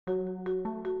In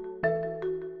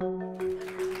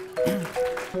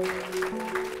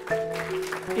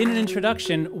an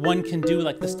introduction, one can do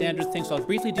like the standard thing, so I'll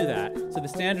briefly do that. So the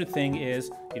standard thing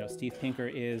is, Steve Pinker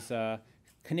is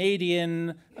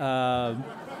Canadian.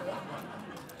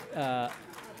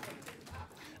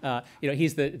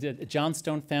 He's the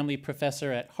Johnstone family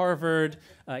professor at Harvard.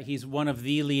 He's one of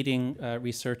the leading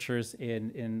researchers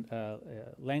in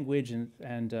language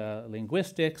and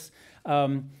linguistics.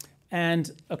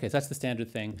 Okay, so that's the standard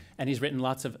thing. And he's written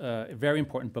lots of very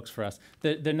important books for us.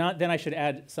 Then I should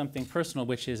add something personal,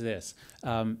 which is this,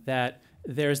 that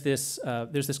there's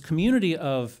this community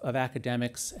of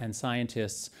academics and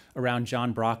scientists around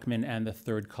John Brockman and the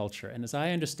third culture. And as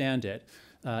I understand it,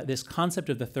 this concept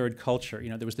of the third culture,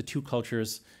 there was the two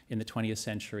cultures in the 20th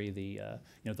century, the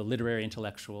literary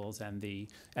intellectuals and the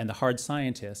hard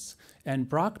scientists. And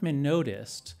Brockman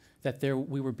noticed that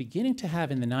we were beginning to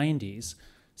have in the 90s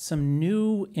some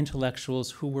new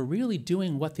intellectuals who were really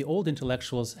doing what the old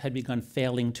intellectuals had begun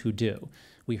failing to do.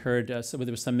 We heard, there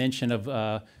was some mention of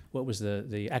what was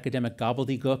the academic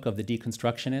gobbledygook of the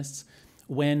deconstructionists.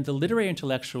 When the literary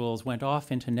intellectuals went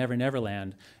off into Never Never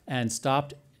Land and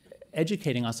stopped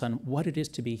educating us on what it is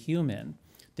to be human,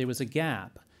 there was a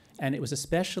gap. And it was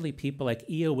especially people like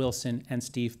E.O. Wilson and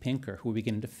Steve Pinker who were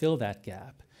beginning to fill that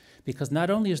gap. Because not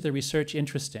only is their research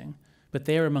interesting, but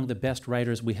they are among the best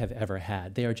writers we have ever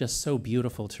had. They are just so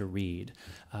beautiful to read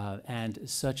and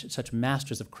such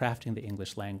masters of crafting the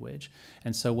English language.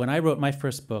 And so when I wrote my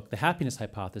first book, The Happiness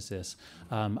Hypothesis,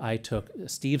 I took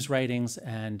Steve's writings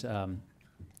and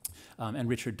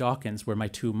Richard Dawkins were my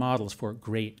two models for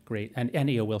great, and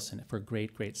E.O. Wilson for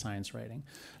great science writing.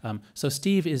 So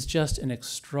Steve is just an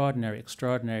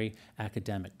extraordinary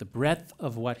academic. The breadth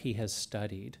of what he has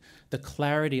studied, the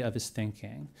clarity of his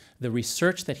thinking, the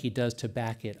research that he does to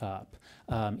back it up.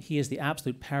 He is the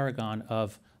absolute paragon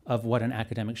of what an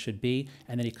academic should be,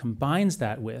 and then he combines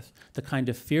that with the kind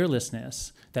of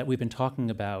fearlessness that we've been talking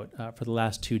about for the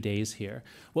last 2 days here.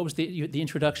 What was the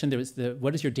introduction? There was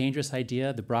What is Your Dangerous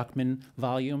Idea, the Brockman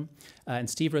volume, and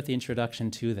Steve wrote the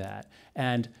introduction to that.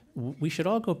 And we should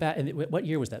all go back, and what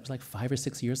year was that? It was like 5 or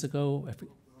 6 years ago?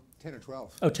 10 or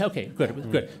 12. Oh, okay,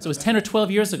 good. So it was 10 or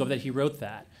 12 years ago that he wrote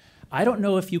that. I don't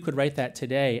know if you could write that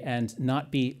today and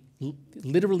not be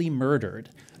literally murdered.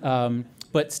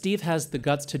 But Steve has the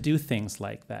guts to do things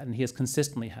like that, and he has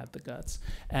consistently had the guts.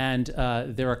 And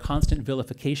there are constant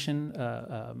vilification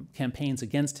campaigns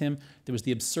against him. There was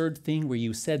the absurd thing where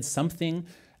you said something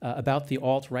about the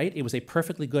alt-right. It was a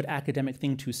perfectly good academic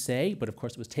thing to say, but of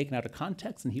course it was taken out of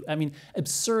context. And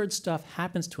absurd stuff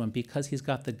happens to him because he's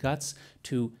got the guts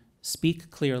to speak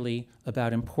clearly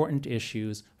about important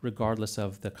issues regardless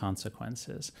of the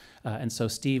consequences. And so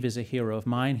Steve is a hero of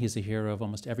mine. He's a hero of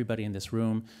almost everybody in this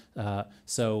room.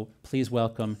 So please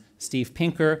welcome Steve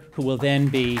Pinker, who will then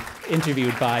be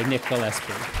interviewed by Nick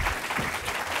Gillespie.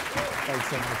 Thanks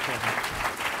so much.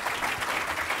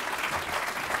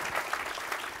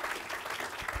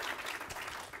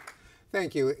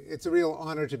 Thank you. It's a real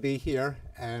honor to be here.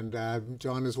 And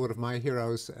John is one of my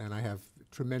heroes, and I have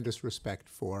tremendous respect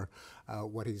for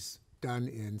what he's done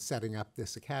in setting up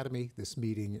this academy, this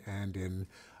meeting, and in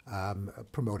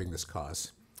promoting this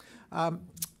cause.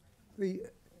 The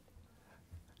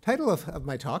title of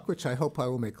my talk, which I hope I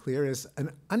will make clear, is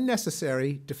An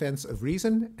Unnecessary Defense of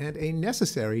Reason and a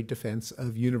Necessary Defense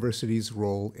of Universities'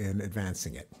 Role in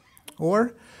Advancing It.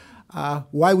 Or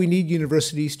why we need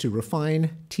universities to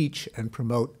refine, teach, and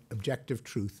promote objective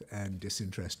truth and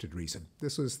disinterested reason.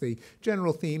 This was the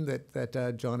general theme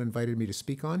that John invited me to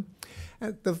speak on.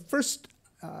 The first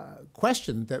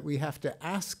question that we have to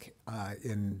ask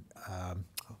on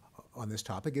this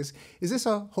topic is this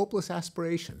a hopeless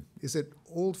aspiration? Is it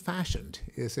old-fashioned?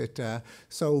 Is it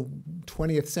so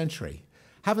 20th century?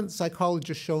 Haven't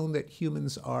psychologists shown that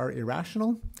humans are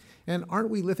irrational? And aren't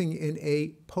we living in a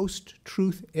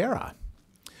post-truth era?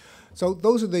 So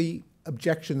those are the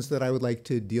objections that I would like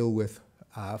to deal with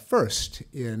first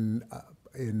in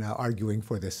arguing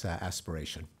for this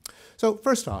aspiration. So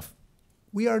first off,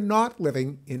 we are not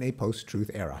living in a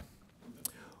post-truth era.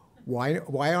 Why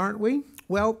aren't we?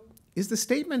 Well, is the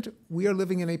statement, we are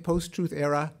living in a post-truth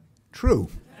era, true?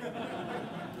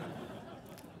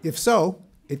 If so,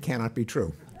 it cannot be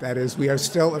true. That is, we are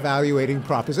still evaluating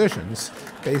propositions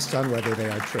based on whether they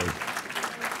are true.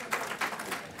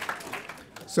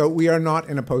 So we are not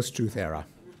in a post-truth era.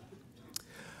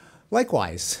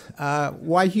 Likewise,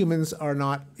 why humans are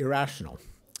not irrational.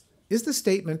 Is the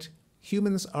statement,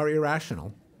 humans are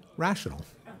irrational, rational?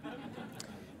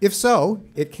 If so,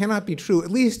 it cannot be true, at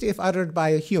least if uttered by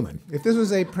a human. If this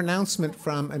was a pronouncement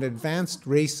from an advanced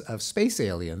race of space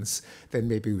aliens, then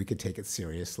maybe we could take it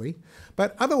seriously.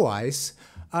 But otherwise,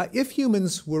 if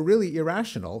humans were really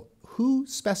irrational, who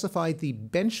specified the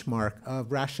benchmark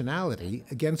of rationality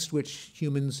against which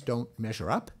humans don't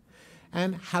measure up?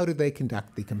 And how did they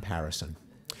conduct the comparison?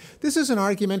 This is an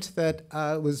argument that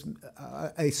was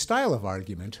a style of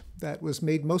argument that was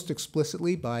made most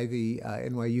explicitly by the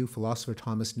NYU philosopher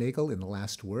Thomas Nagel in The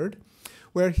Last Word,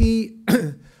 where he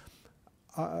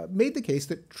made the case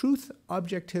that truth,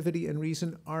 objectivity, and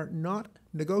reason are not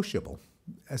negotiable.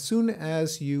 As soon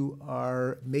as you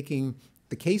are making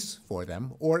the case for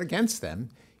them or against them,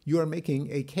 you are making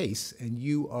a case and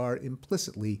you are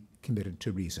implicitly committed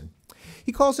to reason.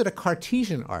 He calls it a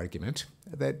Cartesian argument,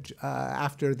 that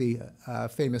after the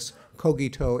famous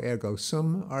cogito ergo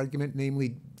sum argument,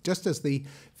 namely, just as the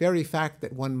very fact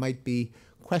that one might be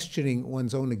questioning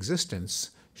one's own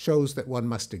existence shows that one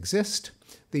must exist,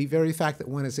 the very fact that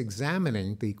one is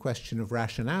examining the question of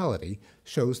rationality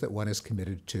shows that one is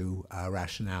committed to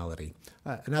rationality.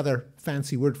 Another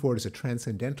fancy word for it is a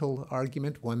transcendental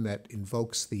argument, one that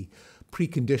invokes the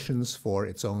preconditions for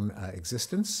its own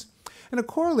existence. And a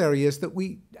corollary is that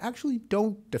we actually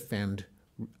don't defend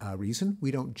reason,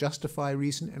 we don't justify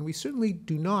reason, and we certainly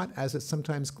do not, as it's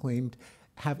sometimes claimed,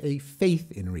 have a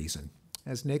faith in reason.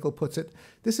 As Nagel puts it,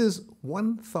 this is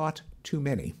one thought too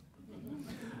many.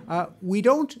 We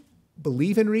don't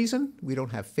believe in reason, we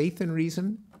don't have faith in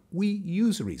reason, we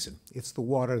use reason. It's the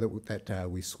water that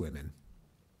we swim in.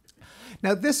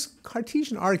 Now, this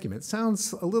Cartesian argument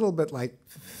sounds a little bit like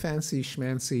fancy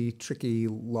schmancy, tricky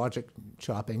logic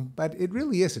chopping, but it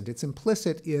really isn't. It's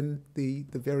implicit in the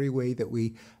very way that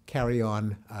we carry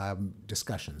on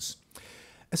discussions.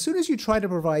 As soon as you try to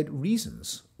provide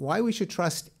reasons why we should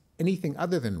trust anything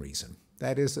other than reason,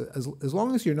 that is, as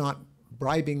long as you're not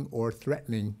bribing or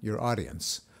threatening your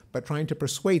audience, but trying to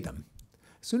persuade them,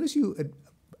 as soon as you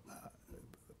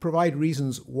provide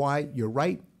reasons why you're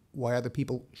right, why other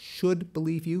people should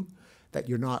believe you, that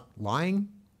you're not lying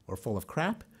or full of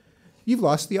crap, you've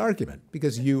lost the argument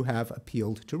because you have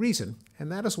appealed to reason. And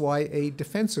that is why a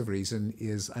defense of reason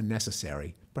is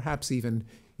unnecessary, perhaps even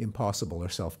impossible or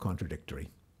self-contradictory.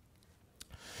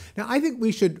 Now, I think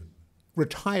we should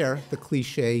retire the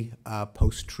cliche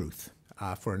post-truth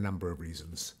for a number of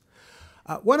reasons.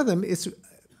 One of them is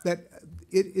that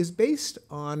it is based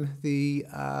on the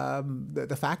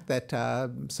fact that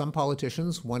some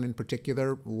politicians, one in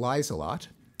particular, lies a lot.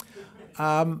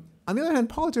 On the other hand,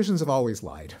 politicians have always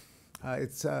lied.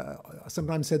 It's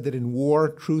sometimes said that in war,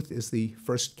 truth is the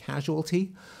first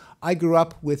casualty. I grew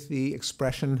up with the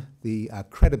expression, the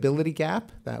credibility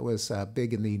gap. That was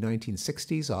big in the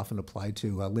 1960s, often applied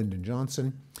to Lyndon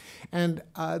Johnson. And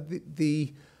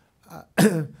the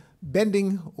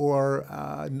bending or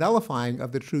nullifying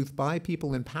of the truth by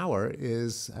people in power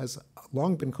has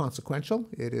long been consequential.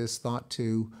 It is thought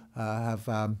to have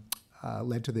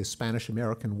led to the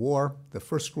Spanish-American War, the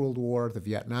First World War, the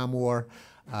Vietnam War,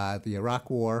 the Iraq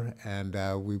War, and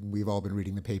we've all been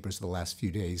reading the papers the last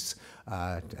few days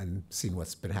and seen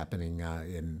what's been happening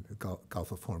in the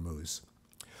Gulf of Hormuz.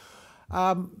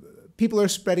 People are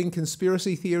spreading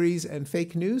conspiracy theories and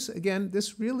fake news. Again,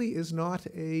 this really is not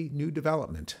a new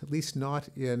development, at least not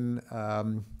in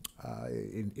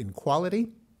quality.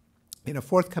 In a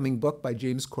forthcoming book by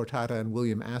James Cortada and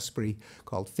William Asprey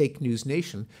called Fake News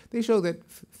Nation, they show that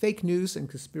fake news and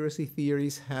conspiracy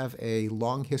theories have a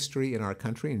long history in our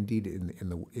country, indeed in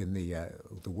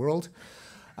the world.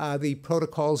 The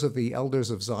protocols of the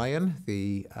Elders of Zion,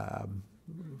 the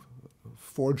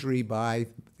forgery by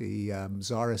the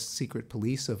Tsarist secret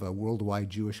police of a worldwide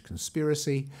Jewish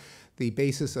conspiracy, the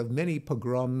basis of many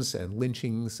pogroms and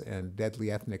lynchings and deadly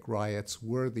ethnic riots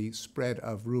were the spread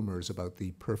of rumors about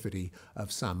the perfidy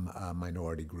of some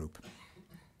minority group.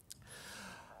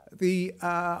 The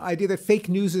idea that fake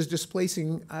news is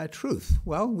displacing truth.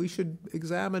 Well, we should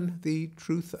examine the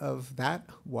truth of that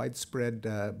widespread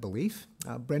belief.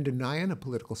 Brendan Nyhan, a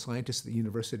political scientist at the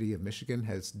University of Michigan,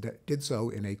 did so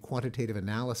in a quantitative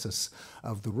analysis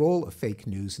of the role of fake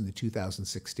news in the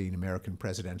 2016 American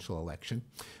presidential election.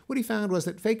 What he found was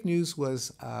that fake news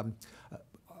was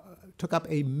took up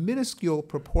a minuscule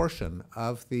proportion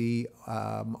of the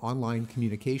online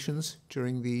communications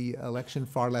during the election,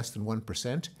 far less than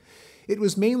 1%. It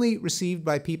was mainly received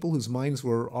by people whose minds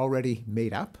were already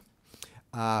made up,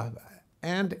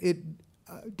 and it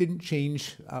didn't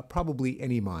change probably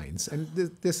any minds. And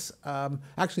this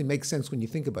actually makes sense when you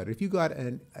think about it. If you got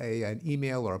an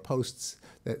email or a post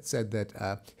that said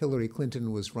that Hillary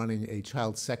Clinton was running a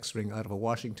child sex ring out of a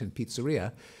Washington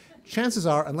pizzeria, chances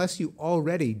are, unless you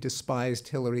already despised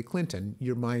Hillary Clinton,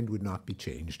 your mind would not be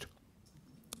changed.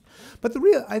 But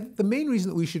the main reason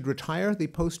that we should retire the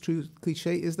post-truth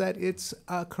cliche is that it's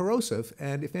corrosive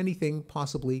and, if anything,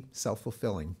 possibly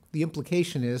self-fulfilling. The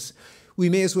implication is we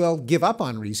may as well give up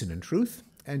on reason and truth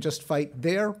and just fight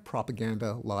their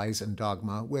propaganda, lies, and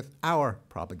dogma with our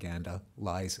propaganda,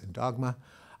 lies, and dogma.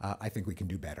 I think we can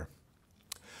do better.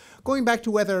 Going back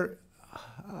to whether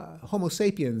Homo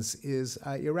sapiens is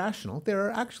irrational, there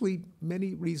are actually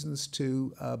many reasons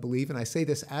to believe, and I say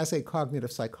this as a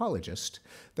cognitive psychologist,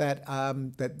 that,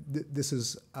 this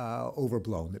is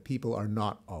overblown, that people are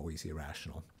not always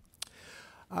irrational.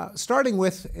 Starting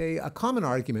with a common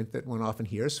argument that one often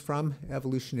hears from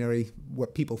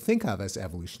what people think of as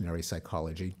evolutionary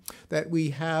psychology, that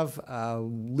we have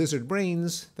lizard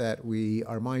brains, that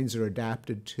our minds are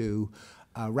adapted to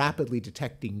rapidly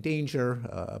detecting danger,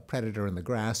 a predator in the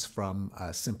grass, from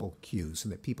simple cues,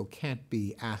 and that people can't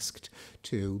be asked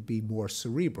to be more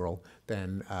cerebral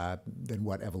than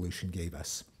what evolution gave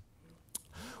us.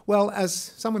 Well, as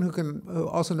someone who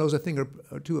also knows a thing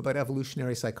or two about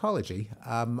evolutionary psychology,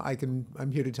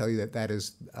 I'm here to tell you that that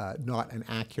is not an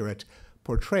accurate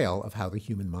portrayal of how the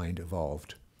human mind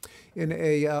evolved. In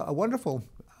a wonderful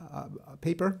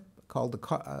paper called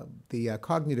the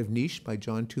Cognitive Niche by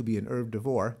John Tooby and Irv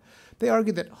DeVore, they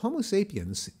argue that Homo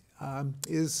sapiens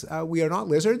we are not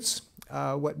lizards.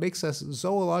 What makes us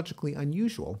zoologically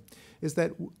unusual is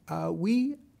that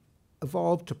we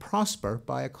evolved to prosper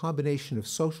by a combination of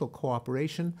social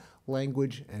cooperation,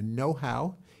 language, and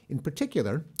know-how. In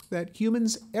particular, that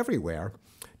humans everywhere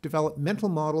develop mental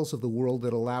models of the world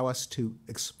that allow us to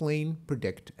explain,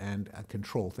 predict, and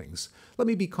control things. Let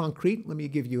me be concrete. Let me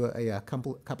give you a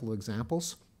couple of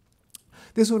examples.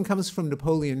 This one comes from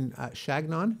Napoleon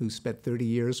Chagnon, who spent 30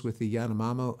 years with the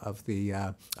Yanomamo of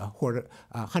the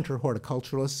hunter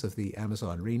horticulturalists of the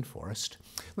Amazon rainforest.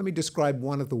 Let me describe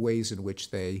one of the ways in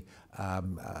which they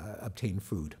obtain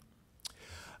food.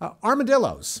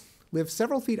 Armadillos live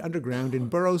several feet underground in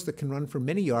burrows that can run for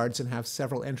many yards and have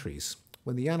several entries.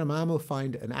 When the Yanomamo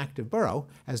find an active burrow,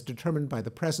 as determined by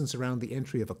the presence around the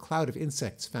entry of a cloud of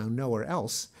insects found nowhere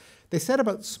else, they set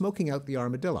about smoking out the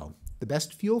armadillo. The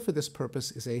best fuel for this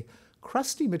purpose is a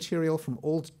crusty material from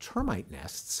old termite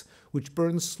nests, which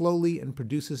burns slowly and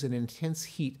produces an intense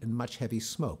heat and much heavy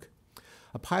smoke.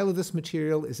 A pile of this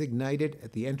material is ignited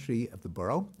at the entry of the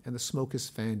burrow, and the smoke is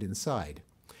fanned inside.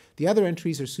 The other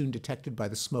entries are soon detected by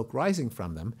the smoke rising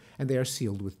from them, and they are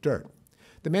sealed with dirt.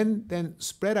 The men then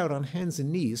spread out on hands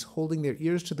and knees, holding their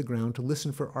ears to the ground to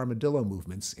listen for armadillo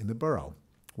movements in the burrow.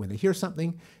 When they hear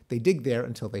something, they dig there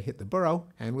until they hit the burrow,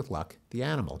 and with luck, the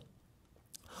animal.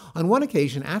 On one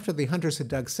occasion, after the hunters had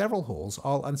dug several holes,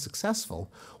 all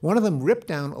unsuccessful, one of them ripped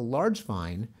down a large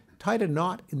vine, tied a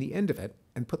knot in the end of it,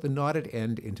 and put the knotted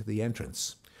end into the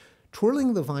entrance.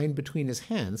 Twirling the vine between his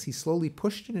hands, he slowly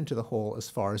pushed it into the hole as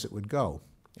far as it would go.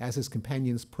 As his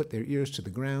companions put their ears to the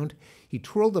ground, he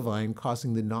twirled the vine,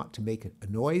 causing the knot to make a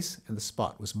noise, and the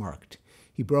spot was marked.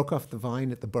 He broke off the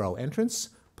vine at the burrow entrance,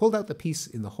 pulled out the piece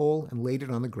in the hole, and laid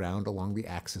it on the ground along the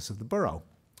axis of the burrow.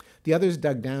 The others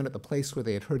dug down at the place where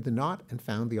they had heard the knot and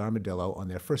found the armadillo on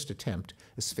their first attempt,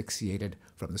 asphyxiated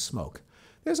from the smoke.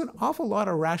 There's an awful lot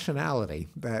of rationality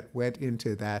that went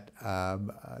into that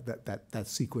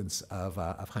sequence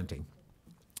of hunting.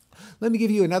 Let me give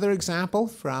you another example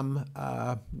from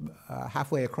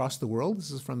halfway across the world. This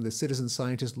is from the citizen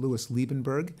scientist Louis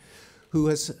Liebenberg, who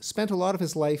has spent a lot of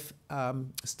his life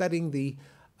studying the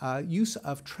use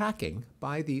of tracking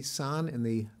by the San in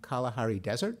the Kalahari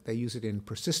Desert. They use it in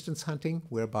persistence hunting,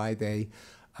 whereby they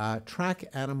track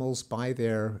animals by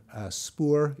their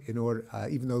spoor in order,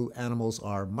 even though animals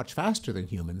are much faster than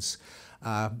humans,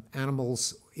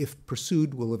 animals, if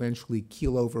pursued, will eventually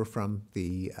keel over from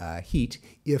the heat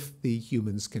if the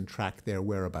humans can track their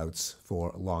whereabouts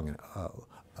for long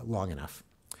enough.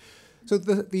 So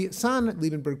the San,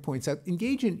 Liebenberg points out,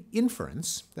 engage in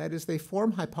inference. That is, they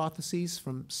form hypotheses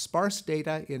from sparse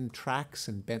data in tracks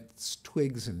and bent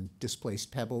twigs and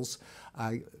displaced pebbles,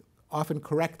 often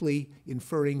correctly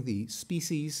inferring the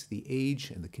species, the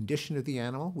age, and the condition of the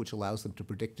animal, which allows them to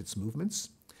predict its movements.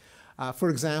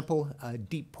 For example, a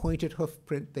deep pointed hoof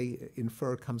print they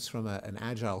infer comes from an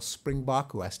agile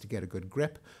springbok who has to get a good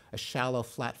grip. A shallow,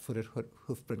 flat-footed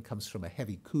hoof print comes from a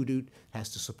heavy kudu, has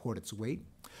to support its weight.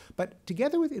 But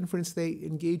together with inference, they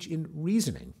engage in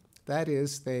reasoning. That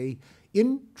is,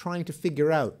 in trying to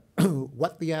figure out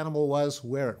what the animal was,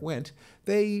 where it went,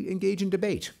 they engage in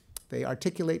debate. They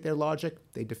articulate their logic,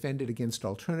 they defend it against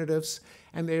alternatives,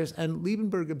 and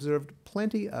Liebenberg observed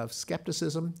plenty of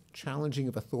skepticism, challenging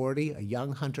of authority. A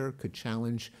young hunter could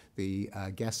challenge the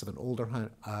guess of an older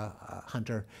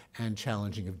hunter, and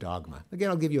challenging of dogma. Again,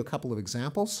 I'll give you a couple of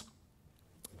examples.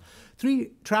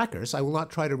 3 trackers, I will not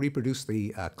try to reproduce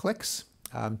the clicks.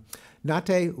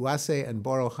 Nate, Uase, and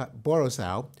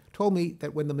Borosau told me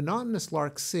that when the monotonous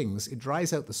lark sings, it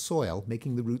dries out the soil,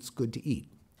 making the roots good to eat.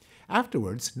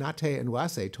 Afterwards, Nate and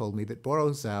Uase told me that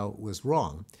Borosau was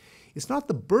wrong. It's not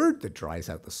the bird that dries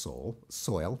out the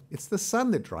soil, it's the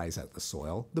sun that dries out the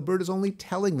soil. The bird is only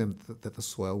telling them that the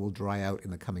soil will dry out in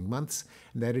the coming months,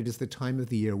 and that it is the time of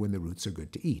the year when the roots are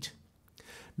good to eat.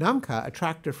 Namka,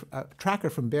 a tracker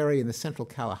from Berry in the central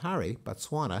Kalahari,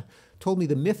 Botswana, told me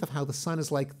the myth of how the sun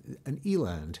is like an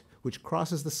eland, which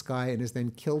crosses the sky and is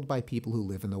then killed by people who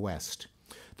live in the west.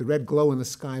 The red glow in the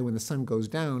sky when the sun goes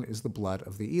down is the blood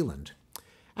of the eland.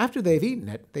 After they've eaten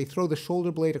it, they throw the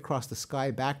shoulder blade across the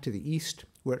sky back to the east,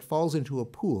 where it falls into a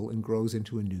pool and grows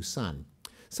into a new sun.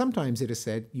 Sometimes, it is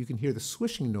said, you can hear the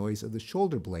swishing noise of the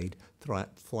shoulder blade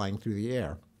flying through the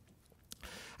air.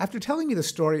 After telling me the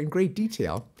story in great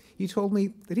detail, he told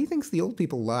me that he thinks the old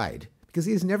people lied, because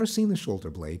he has never seen the shoulder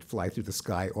blade fly through the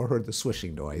sky or heard the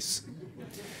swishing noise.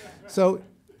 So,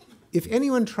 if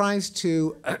anyone tries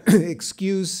to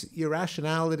excuse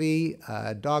irrationality,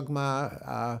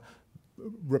 dogma,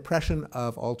 repression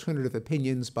of alternative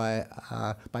opinions by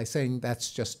saying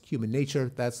that's just human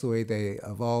nature, that's the way they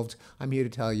evolved, I'm here to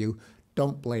tell you,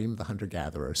 don't blame the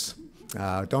hunter-gatherers.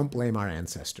 Don't blame our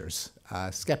ancestors.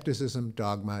 Skepticism,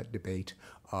 dogma, debate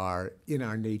are in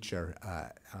our nature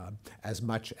as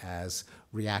much as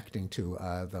reacting to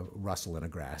the rustle in a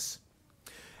grass.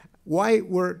 Why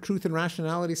were truth and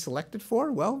rationality selected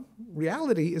for? Well,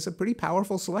 reality is a pretty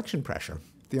powerful selection pressure.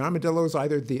 The armadillo is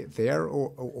either there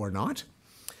or not.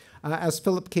 As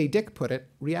Philip K. Dick put it,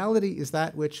 reality is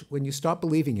that which, when you stop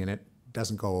believing in it,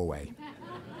 doesn't go away.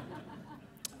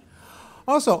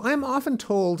 Also, I'm often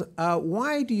told,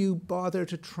 why do you bother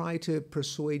to try to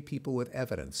persuade people with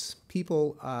evidence?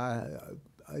 People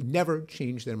never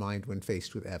change their mind when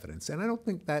faced with evidence. And I don't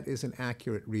think that is an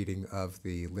accurate reading of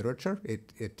the literature.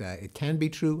 It can be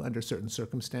true under certain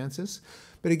circumstances.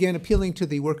 But again, appealing to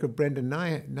the work of Brendan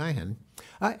Nyhan,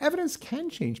 evidence can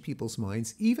change people's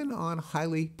minds, even on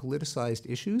highly politicized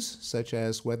issues, such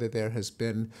as whether there has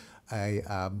been a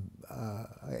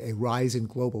rise in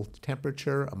global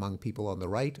temperature among people on the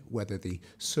right, whether the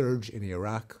surge in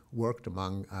Iraq worked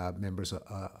among members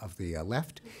of the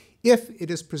left. If it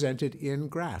is presented in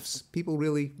graphs, people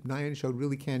really, Nyhan showed,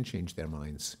 really can change their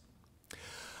minds.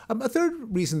 A third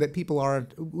reason that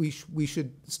we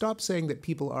should stop saying that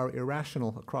people are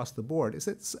irrational across the board is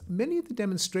that many of the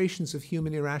demonstrations of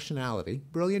human irrationality,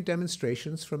 brilliant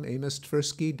demonstrations from Amos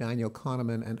Tversky, Daniel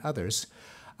Kahneman, and others,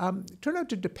 turn out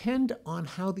to depend on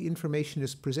how the information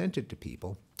is presented to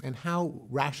people and how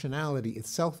rationality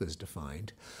itself is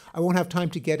defined. I won't have time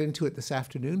to get into it this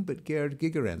afternoon, but Gerd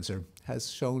Gigerenzer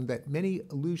has shown that many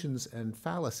illusions and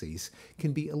fallacies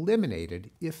can be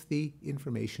eliminated if the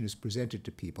information is presented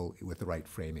to people with the right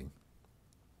framing.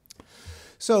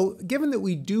 So, given that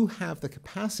we do have the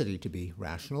capacity to be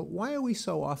rational, why are we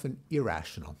so often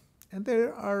irrational? And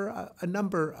there are a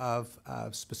number of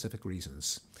specific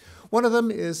reasons. One of them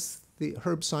is the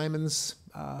Herb Simons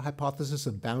hypothesis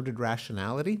of bounded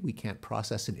rationality. We can't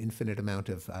process an infinite amount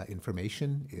of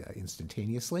information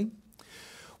instantaneously.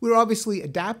 We're obviously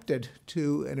adapted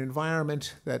to an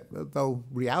environment that, though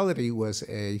reality was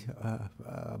a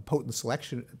potent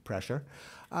selection pressure,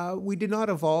 we did not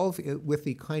evolve with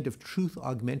the kind of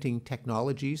truth-augmenting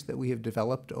technologies that we have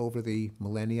developed over the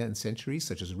millennia and centuries,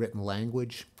 such as written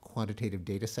language, quantitative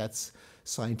data sets,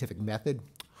 scientific method,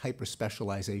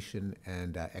 hyper-specialization,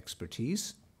 and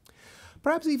expertise.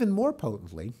 Perhaps even more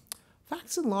potently,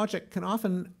 facts and logic can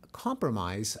often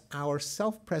compromise our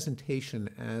self-presentation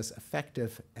as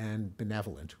effective and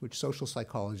benevolent, which social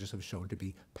psychologists have shown to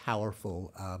be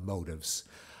powerful motives.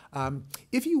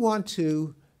 If you want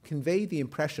to convey the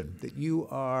impression that you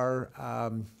are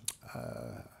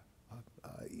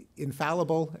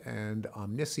infallible and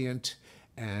omniscient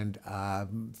and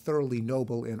thoroughly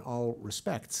noble in all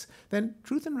respects, then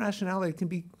truth and rationality can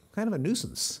be kind of a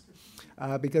nuisance.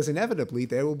 Because inevitably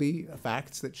there will be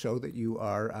facts that show that you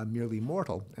are merely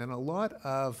mortal. And a lot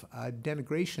of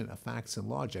denigration of facts and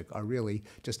logic are really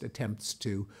just attempts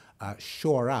to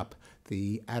shore up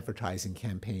the advertising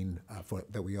campaign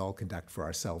that we all conduct for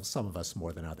ourselves, some of us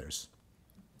more than others.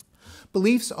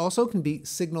 Beliefs also can be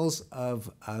signals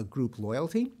of group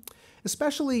loyalty,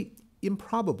 especially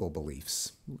improbable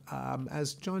beliefs.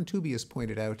 As John Tooby has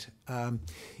pointed out,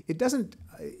 it doesn't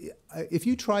if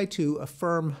you try to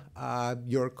affirm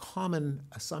your common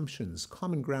assumptions,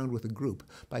 common ground with a group,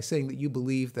 by saying that you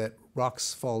believe that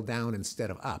rocks fall down instead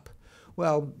of up,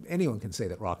 well, anyone can say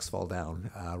that rocks fall down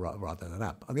rather than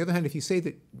up. On the other hand, if you say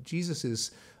that Jesus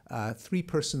is three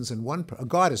persons and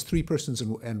God is three persons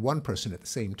and one person at the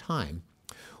same time,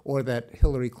 or that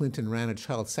Hillary Clinton ran a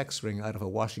child sex ring out of a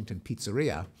Washington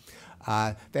pizzeria,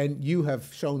 then you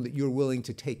have shown that you're willing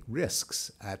to take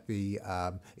risks at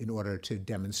in order to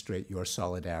demonstrate your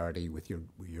solidarity with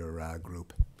your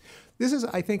group. This is,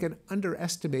 I think, an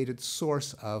underestimated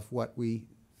source of what we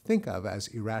think of as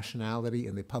irrationality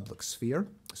in the public sphere,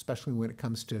 especially when it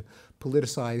comes to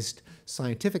politicized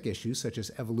scientific issues such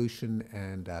as evolution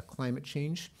and climate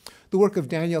change. The work of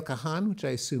Daniel Kahan, which I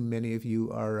assume many of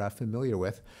you are familiar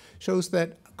with, shows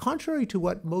that contrary to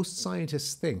what most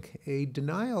scientists think, a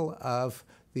denial of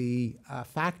the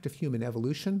fact of human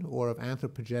evolution or of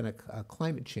anthropogenic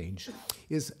climate change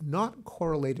is not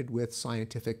correlated with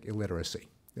scientific illiteracy.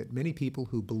 That many people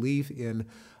who believe in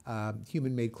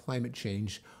human-made climate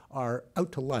change are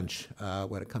out to lunch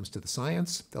when it comes to the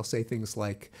science. They'll say things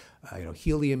like,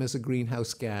 helium is a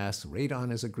greenhouse gas,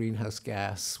 radon is a greenhouse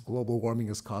gas, global warming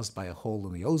is caused by a hole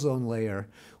in the ozone layer,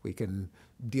 we can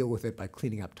deal with it by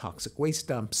cleaning up toxic waste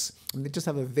dumps. And they just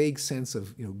have a vague sense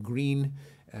of green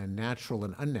and natural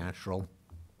and unnatural.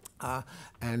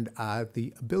 And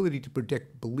the ability to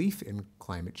predict belief in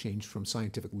climate change from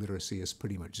scientific literacy is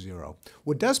pretty much zero.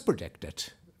 What does predict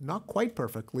it, not quite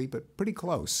perfectly, but pretty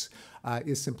close,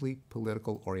 is simply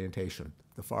political orientation.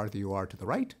 The farther you are to the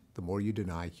right, the more you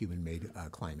deny human-made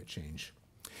climate change.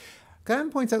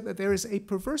 Kahn points out that there is a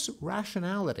perverse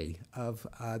rationality of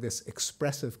this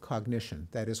expressive cognition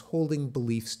that is holding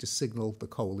beliefs to signal the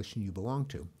coalition you belong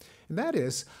to. And that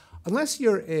is, unless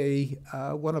you're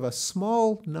one of a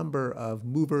small number of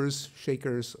movers,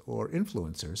 shakers, or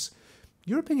influencers,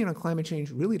 your opinion on climate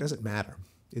change really doesn't matter.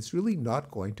 It's really not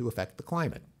going to affect the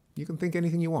climate. You can think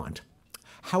anything you want.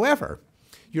 However,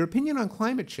 your opinion on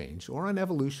climate change or on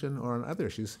evolution or on other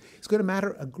issues is going to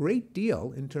matter a great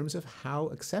deal in terms of how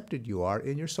accepted you are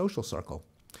in your social circle.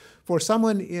 For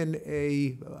someone in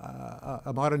a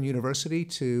modern university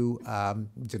to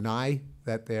deny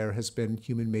that there has been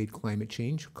human-made climate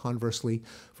change, conversely,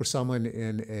 for someone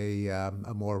in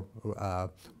a more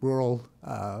rural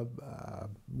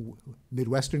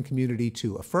Midwestern community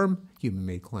to affirm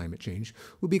human-made climate change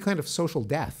would be kind of social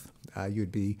death.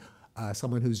 You'd be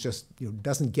someone who's just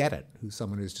doesn't get it, who's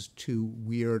someone who's just too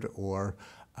weird or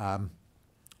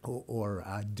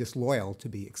disloyal to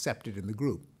be accepted in the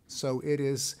group. So it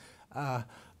is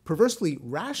perversely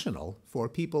rational for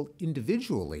people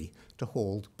individually to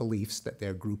hold beliefs that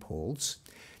their group holds.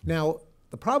 Now,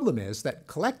 the problem is that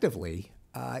collectively,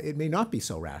 it may not be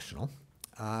so rational.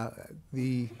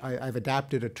 I've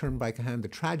adapted a term by Kahan, the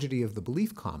tragedy of the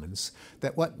belief commons,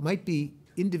 that what might be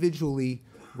individually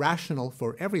rational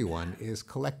for everyone is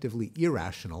collectively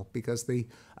irrational because the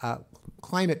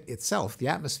climate itself, the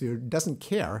atmosphere, doesn't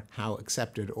care how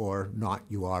accepted or not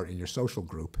you are in your social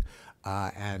group.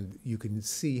 And you can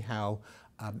see how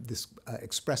this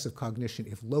expressive cognition,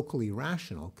 if locally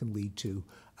rational, can lead to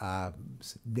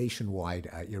nationwide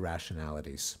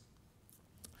irrationalities.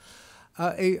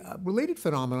 A related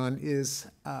phenomenon is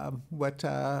what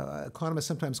economists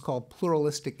sometimes call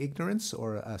pluralistic ignorance,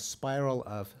 or a spiral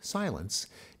of silence,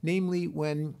 namely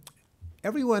when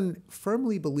everyone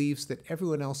firmly believes that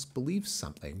everyone else believes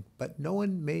something, but no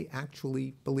one may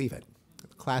actually believe it.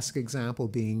 A classic example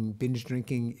being binge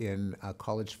drinking in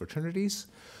college fraternities,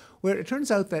 where it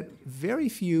turns out that very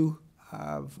few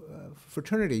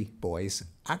fraternity boys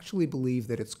actually believe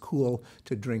that it's cool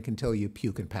to drink until you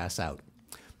puke and pass out.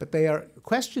 But they are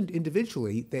questioned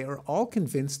individually. They are all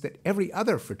convinced that every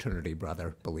other fraternity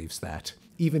brother believes that,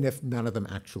 even if none of them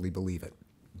actually believe it.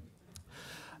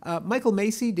 Michael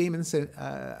Macy, Damon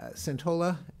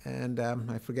Santola, and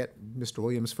I forget Mr.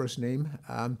 Williams' first name,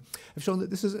 have shown that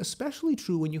this is especially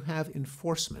true when you have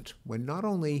enforcement, when not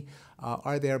only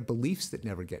are there beliefs that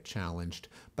never get challenged,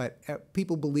 but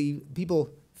people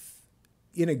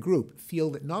in a group feel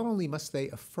that not only must they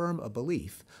affirm a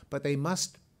belief, but they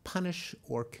must punish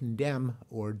or condemn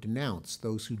or denounce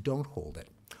those who don't hold it,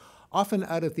 often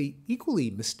out of the equally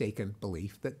mistaken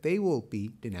belief that they will be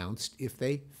denounced if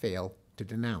they fail to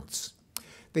denounce.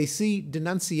 They see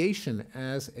denunciation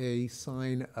as a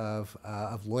sign of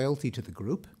loyalty to the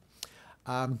group,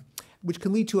 which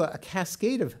can lead to a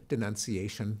cascade of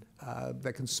denunciation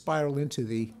that can spiral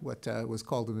into what was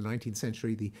called in the 19th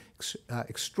century the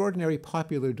extraordinary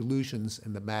popular delusions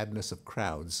and the madness of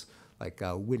crowds, like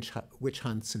witch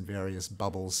hunts and various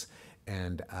bubbles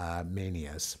and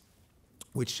manias.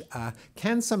 which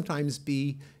can sometimes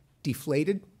be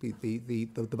deflated.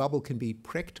 The bubble can be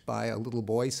pricked by a little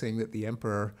boy saying that the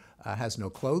emperor has no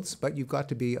clothes, but you've got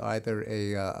to be either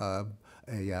a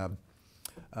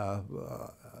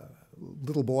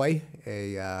little boy,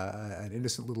 an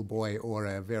innocent little boy, or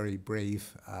a very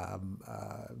brave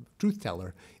truth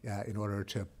teller in order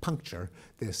to puncture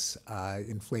this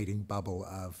inflating bubble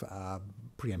of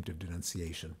preemptive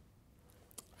denunciation.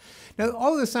 Now,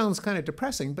 all of this sounds kind of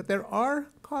depressing, but there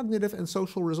are cognitive and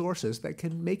social resources that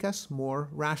can make us more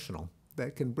rational,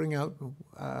 that can bring out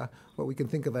what we can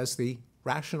think of as the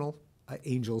rational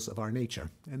angels of our nature.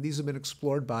 And these have been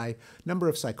explored by a number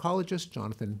of psychologists,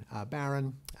 Jonathan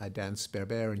Barron, Dan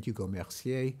Sperber, and Hugo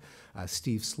Mercier,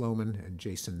 Steve Sloman, and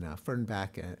Jason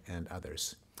Fernbach, and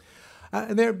others.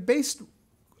 And they're based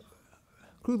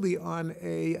crudely on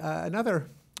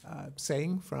another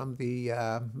saying from the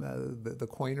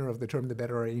coiner of the term, the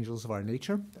better are angels of our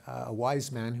nature, a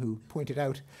wise man who pointed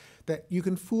out that you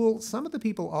can fool some of the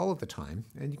people all of the time,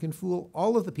 and you can fool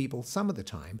all of the people some of the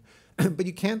time, but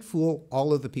you can't fool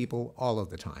all of the people all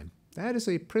of the time. That is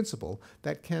a principle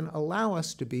that can allow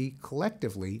us to be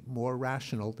collectively more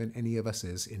rational than any of us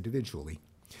is individually.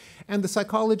 And the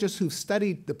psychologists who've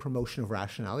studied the promotion of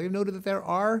rationality have noted that there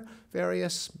are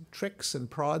various tricks and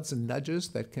prods and nudges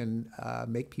that can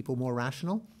make people more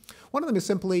rational. One of them is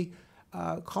simply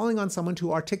calling on someone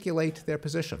to articulate their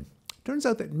position. It turns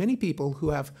out that many people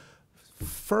who have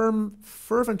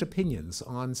fervent opinions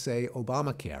on, say,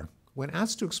 Obamacare, when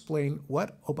asked to explain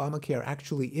what Obamacare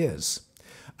actually is,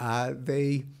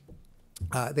 they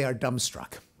are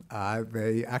dumbstruck.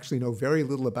 They actually know very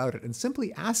little about it. And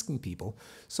simply asking people,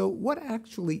 so what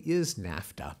actually is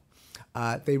NAFTA?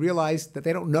 They realize that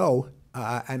they don't know,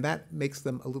 and that makes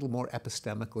them a little more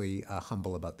epistemically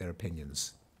humble about their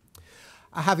opinions.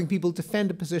 Having people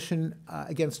defend a position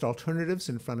against alternatives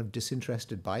in front of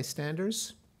disinterested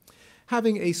bystanders.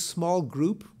 Having a small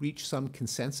group reach some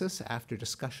consensus after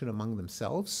discussion among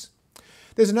themselves.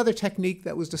 There's another technique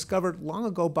that was discovered long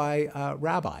ago by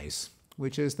rabbis,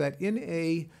 which is that in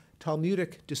a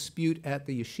Talmudic dispute at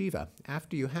the yeshiva,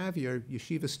 after you have your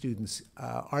yeshiva students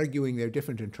arguing their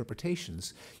different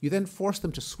interpretations, you then force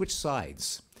them to switch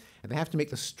sides. And they have to make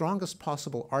the strongest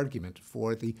possible argument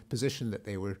for the position that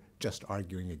they were just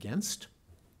arguing against.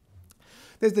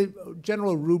 There's the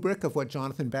general rubric of what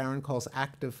Jonathan Barron calls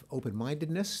active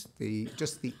open-mindedness,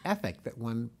 just the ethic that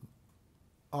one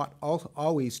ought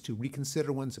always to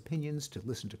reconsider one's opinions, to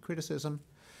listen to criticism.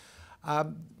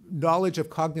 Knowledge of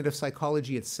cognitive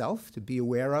psychology itself, to be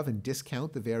aware of and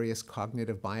discount the various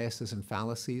cognitive biases and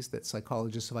fallacies that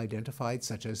psychologists have identified,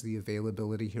 such as the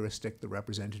availability heuristic, the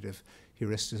representative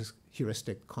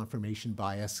heuristic, confirmation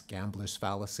bias, gambler's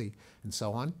fallacy, and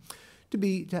so on.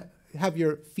 To have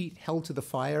your feet held to the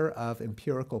fire of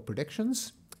empirical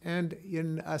predictions, and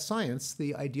in science,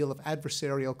 the ideal of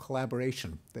adversarial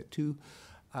collaboration, that two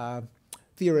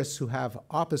theorists who have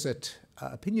opposite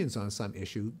opinions on some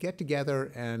issue get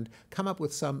together and come up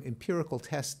with some empirical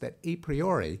test that a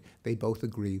priori they both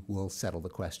agree will settle the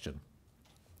question.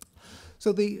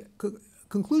 So the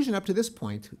conclusion up to this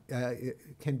point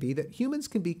can be that humans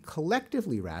can be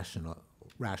collectively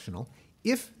rational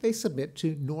if they submit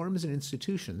to norms and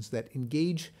institutions that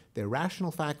engage their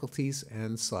rational faculties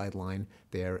and sideline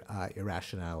their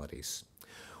irrationalities.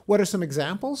 What are some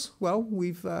examples? Well,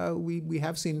 we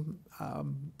have seen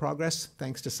progress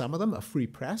thanks to some of them: a free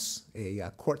press,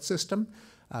 a court system,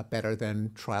 better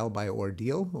than trial by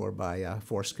ordeal or by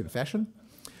forced confession,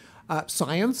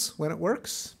 science when it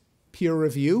works, peer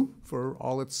review for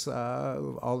all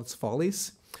its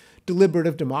follies,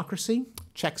 deliberative democracy,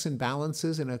 checks and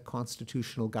balances in a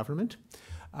constitutional government.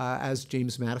 As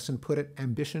James Madison put it,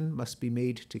 ambition must be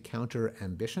made to counter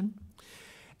ambition,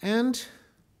 and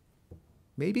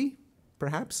maybe,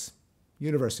 perhaps,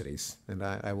 universities, and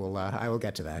I will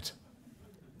get to that.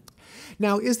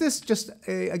 Now, is this just,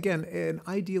 again, an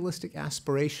idealistic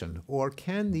aspiration, or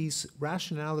can these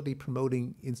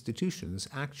rationality-promoting institutions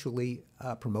actually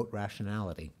promote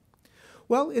rationality?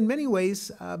 Well, in many ways,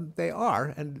 they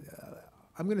are, and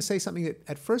I'm going to say something that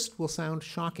at first will sound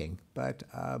shocking, but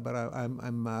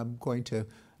I'm going to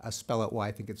spell out why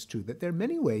I think it's true, that there are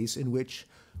many ways in which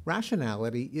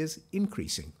rationality is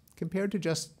increasing compared to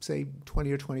just, say,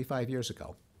 20 or 25 years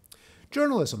ago.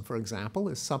 Journalism, for example,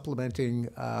 is supplementing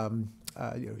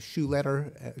shoe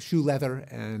leather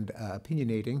and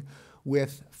opinionating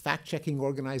with fact-checking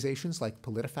organizations like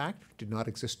PolitiFact, did not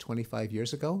exist 25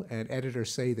 years ago, and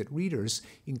editors say that readers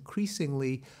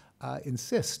increasingly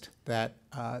insist that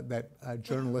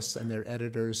journalists and their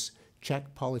editors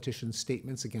check politicians'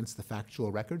 statements against the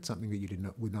factual record, something that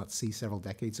you would not see several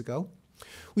decades ago.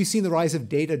 We've seen the rise of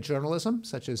data journalism,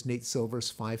 such as Nate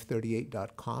Silver's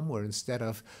 538.com, where instead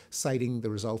of citing the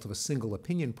result of a single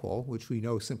opinion poll, which we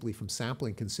know simply from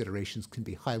sampling considerations can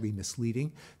be highly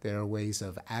misleading, there are ways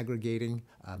of aggregating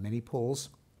many polls.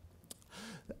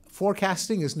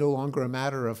 Forecasting is no longer a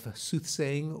matter of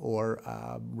soothsaying or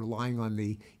relying on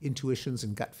the intuitions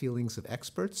and gut feelings of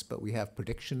experts, but we have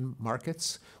prediction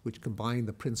markets, which combine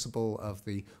the principle of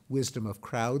the wisdom of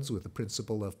crowds with the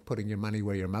principle of putting your money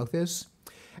where your mouth is.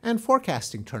 And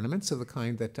forecasting tournaments of the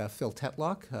kind that Phil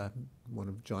Tetlock, one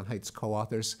of John Haidt's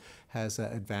co-authors, has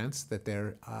advanced, that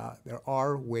there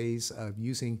are ways of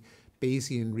using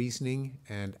Bayesian reasoning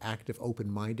and active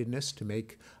open-mindedness to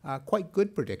make quite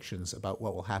good predictions about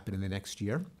what will happen in the next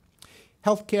year.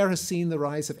 Healthcare has seen the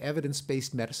rise of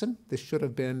evidence-based medicine. This should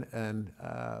have been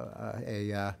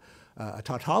a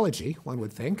tautology, one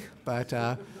would think, but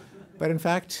in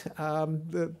fact,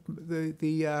 the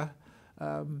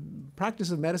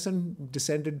practice of medicine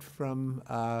descended from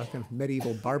kind of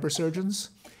medieval barber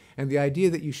surgeons. And the idea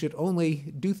that you should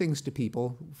only do things to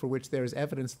people for which there is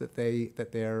evidence that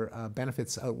their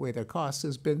benefits outweigh their costs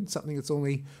has been something that's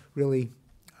only really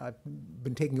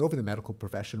been taking over the medical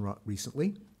profession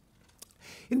recently.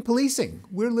 In policing,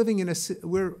 we're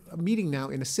meeting now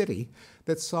in a city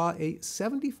that saw a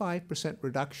 75%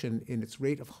 reduction in its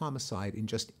rate of homicide in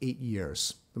just 8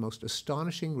 years, the most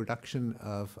astonishing reduction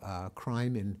of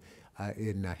crime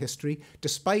in history,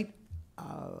 despite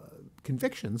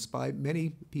convictions by many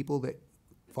people that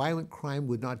violent crime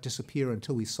would not disappear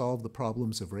until we solve the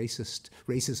problems of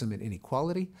racism and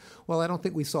inequality. Well, I don't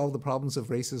think we solved the problems of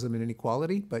racism and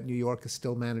inequality, but New York has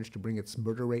still managed to bring its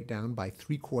murder rate down by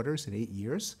 3/4 in 8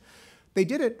 years. They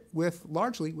did it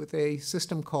largely with a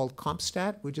system called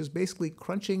CompStat, which is basically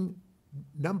crunching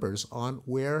numbers on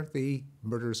where the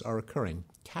murders are occurring,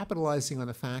 capitalizing on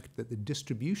the fact that the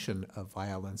distribution of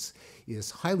violence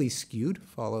is highly skewed,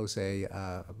 follows a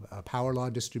power law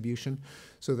distribution,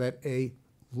 so that a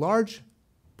large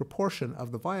proportion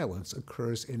of the violence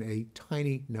occurs in a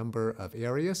tiny number of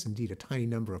areas, indeed a tiny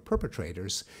number of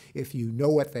perpetrators. If you know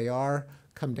what they are,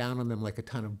 come down on them like a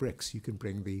ton of bricks, you can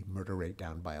bring the murder rate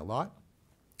down by a lot.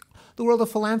 The world of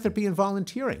philanthropy and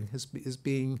volunteering is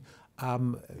being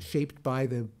shaped by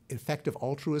the effective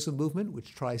altruism movement,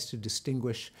 which tries to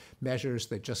distinguish measures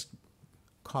that just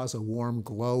cause a warm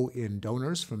glow in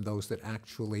donors from those that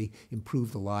actually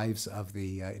improve the lives of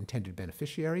the intended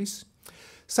beneficiaries.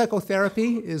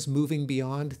 Psychotherapy is moving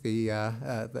beyond the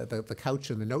couch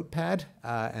and the notepad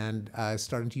and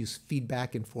starting to use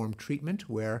feedback-informed treatment,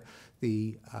 where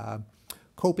the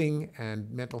coping and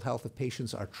mental health of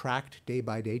patients are tracked day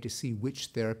by day to see which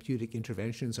therapeutic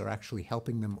interventions are actually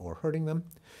helping them or hurting them.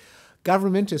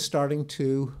 Government is starting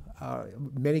to,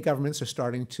 many governments are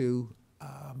starting to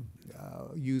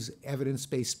use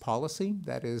evidence-based policy,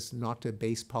 that is, not to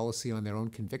base policy on their own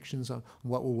convictions on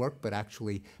what will work, but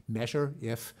actually measure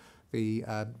if the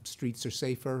streets are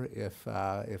safer, if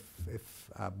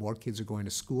more kids are going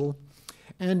to school,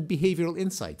 and behavioral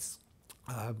insights.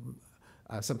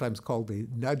 Sometimes called the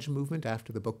nudge movement,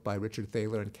 after the book by Richard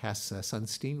Thaler and Cass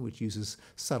Sunstein, which uses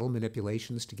subtle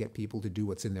manipulations to get people to do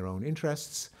what's in their own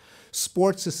interests.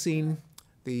 Sports has seen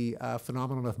the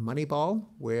phenomenon of Moneyball,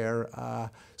 where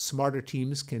smarter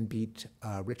teams can beat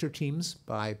richer teams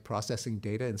by processing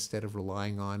data instead of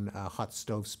relying on hot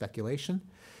stove speculation.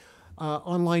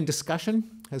 Online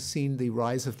discussion has seen the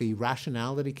rise of the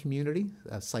rationality community,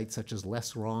 sites such as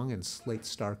Less Wrong and Slate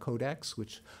Star Codex,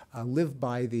 which live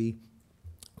by the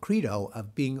credo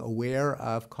of being aware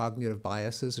of cognitive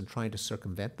biases and trying to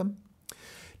circumvent them.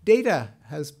 Data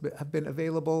have been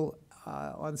available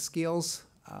on scales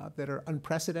that are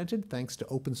unprecedented, thanks to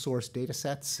open source data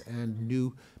sets and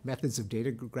new methods of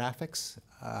data graphics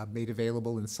made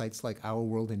available in sites like Our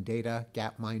World in Data,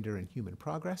 Gapminder, and Human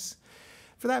Progress.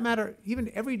 For that matter,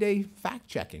 even everyday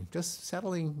fact-checking, just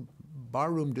settling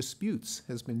barroom disputes,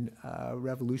 has been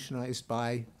revolutionized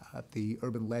by the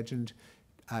urban legend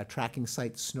tracking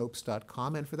site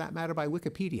Snopes.com, and for that matter by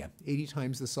Wikipedia, 80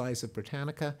 times the size of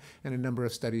Britannica, and a number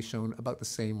of studies shown about the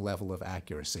same level of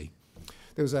accuracy.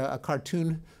 There was a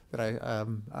cartoon that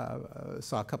I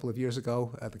saw a couple of years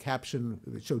ago. The caption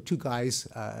showed two guys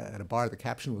at a bar. The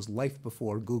caption was "Life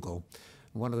Before Google."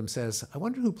 One of them says, "I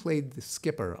wonder who played the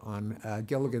skipper on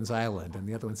Gilligan's Island," and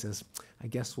the other one says, "I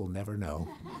guess we'll never know."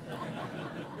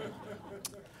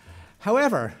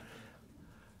 However,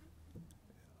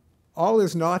 all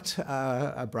is not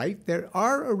bright. There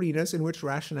are arenas in which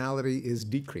rationality is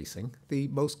decreasing, the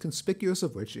most conspicuous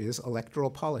of which is electoral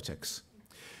politics,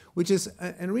 which is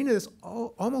an arena that's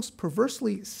almost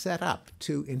perversely set up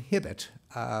to inhibit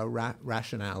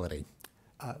rationality.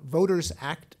 Voters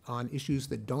act on issues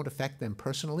that don't affect them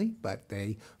personally, but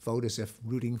they vote as if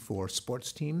rooting for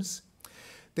sports teams.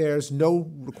 There's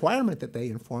no requirement that they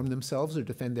inform themselves or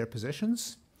defend their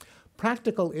positions.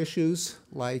 Practical issues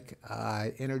like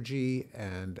energy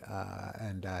and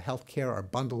healthcare are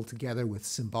bundled together with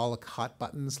symbolic hot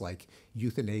buttons like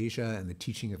euthanasia and the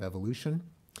teaching of evolution.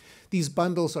 These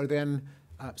bundles are then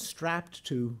strapped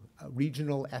to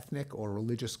regional, ethnic, or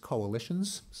religious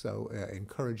coalitions, so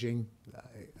encouraging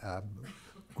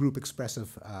group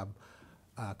expressive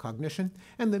cognition.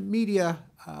 And the media,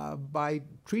 by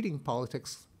treating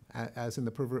politics as in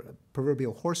the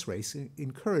proverbial horse race,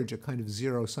 encourage a kind of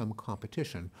zero-sum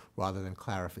competition rather than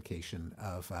clarification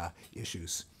of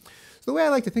issues. So the way I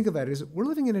like to think about it is we're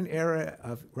living in an era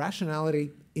of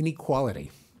rationality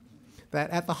inequality, that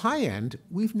at the high end,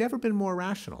 we've never been more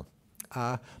rational.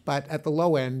 But at the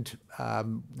low end,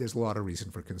 there's a lot of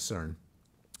reason for concern.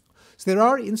 So there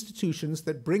are institutions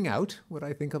that bring out what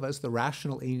I think of as the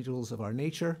rational angels of our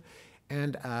nature,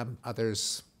 and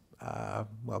others,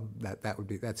 well,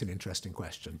 that's an interesting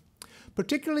question,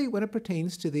 particularly when it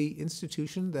pertains to the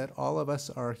institution that all of us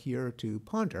are here to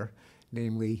ponder,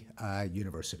 namely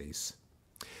universities.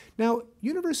 Now,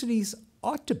 universities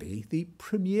ought to be the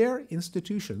premier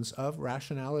institutions of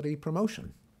rationality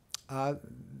promotion.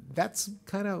 That's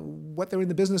kind of what they're in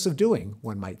the business of doing,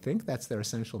 one might think. That's their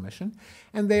essential mission.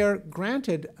 And they are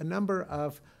granted a number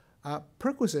of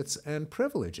perquisites and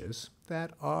privileges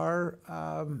that are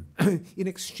in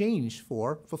exchange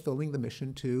for fulfilling the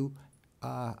mission to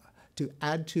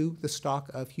add to the stock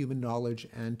of human knowledge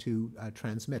and to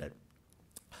transmit it.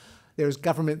 There's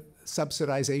government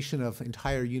subsidization of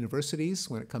entire universities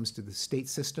when it comes to the state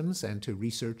systems and to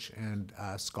research and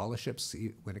scholarships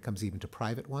when it comes even to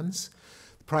private ones.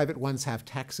 The private ones have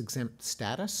tax-exempt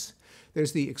status.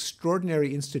 There's the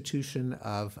extraordinary institution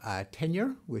of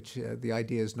tenure, which the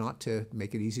idea is not to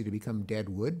make it easy to become dead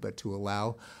wood, but to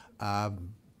allow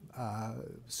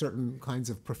certain kinds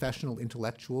of professional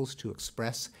intellectuals to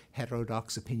express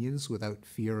heterodox opinions without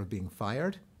fear of being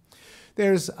fired.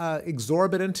 There's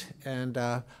exorbitant and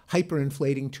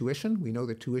hyperinflating tuition. We know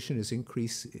that tuition has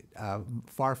increased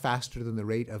far faster than the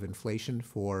rate of inflation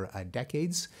for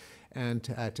decades. And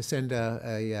to send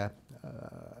a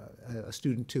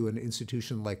student to an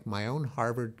institution like my own,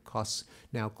 Harvard, costs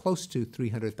now close to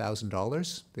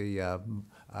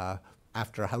 $300,000.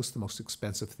 After a house, the most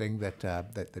expensive thing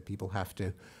that people have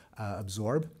to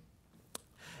absorb.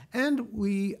 And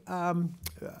we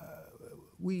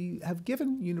have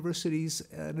given universities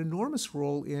an enormous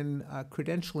role in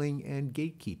credentialing and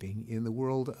gatekeeping in the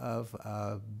world of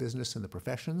business and the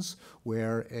professions,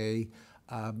 where a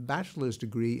bachelor's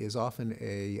degree is often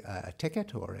a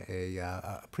ticket or a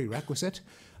prerequisite.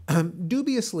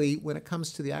 Dubiously, when it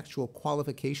comes to the actual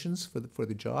qualifications for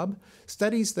the job,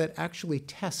 studies that actually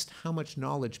test how much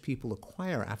knowledge people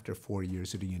acquire after 4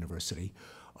 years at a university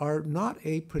are not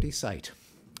a pretty sight.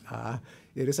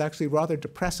 It is actually rather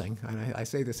depressing, and I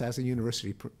say this as a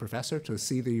university professor, to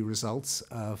see the results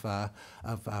of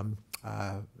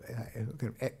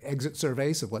exit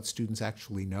surveys of what students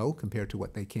actually know compared to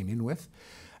what they came in with.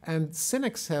 And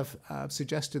cynics have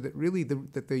suggested that really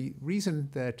the reason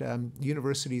that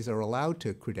universities are allowed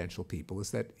to credential people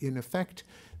is that, in effect,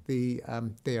 they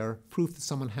are proof that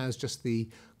someone has just the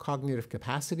cognitive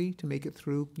capacity to make it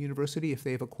through university if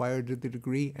they've acquired the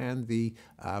degree and the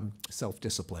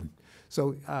self-discipline.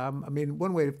 So, I mean,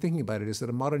 one way of thinking about it is that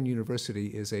a modern university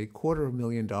is a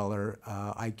 $250,000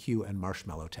 IQ and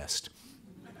marshmallow test.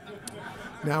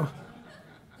 Now,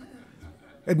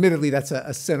 admittedly, that's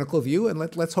a cynical view, and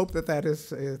let's hope that that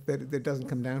it doesn't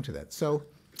come down to that. So,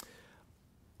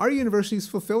 are universities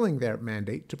fulfilling their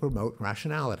mandate to promote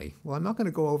rationality? Well, I'm not going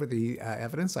to go over the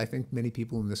evidence. I think many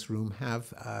people in this room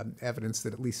have evidence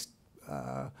that at least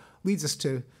leads us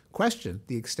to question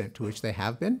the extent to which they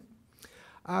have been.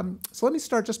 So let me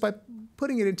start just by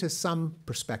putting it into some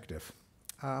perspective.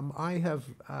 I have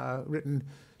written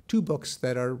 2 books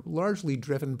that are largely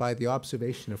driven by the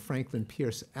observation of Franklin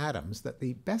Pierce Adams that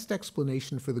the best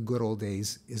explanation for the good old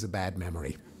days is a bad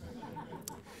memory.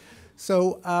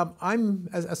 So I'm,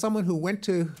 as someone who went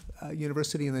to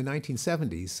university in the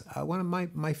 1970s, one of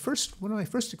my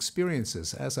first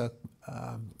experiences as a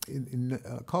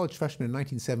college freshman in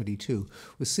 1972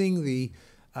 was seeing the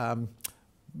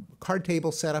card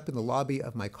table set up in the lobby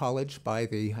of my college by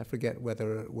the, I forget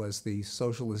whether it was the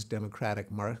Socialist Democratic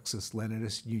Marxist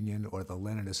Leninist Union or the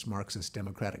Leninist Marxist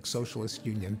Democratic Socialist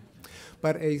Union.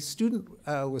 But a student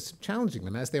was challenging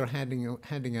them as they were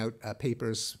handing out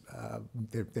papers,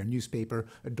 their newspaper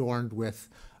adorned with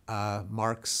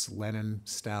Marx, Lenin,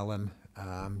 Stalin,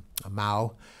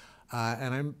 Mao.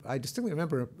 And I distinctly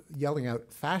remember yelling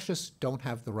out, "Fascists don't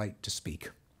have the right to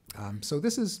speak." So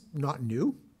this is not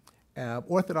new.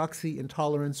 Orthodoxy,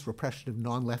 intolerance, repression of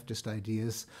non-leftist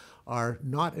ideas are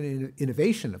not an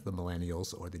innovation of the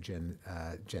millennials or the Gen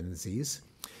Zs.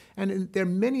 And there are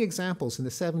many examples in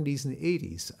the 70s and the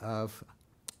 80s of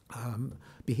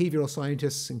behavioral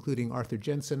scientists, including Arthur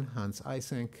Jensen, Hans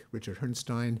Eysenck, Richard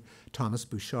Herrnstein, Thomas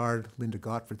Bouchard, Linda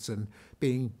Gottfredson,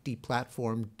 being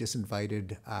deplatformed,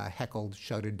 disinvited, heckled,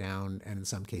 shouted down, and in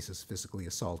some cases physically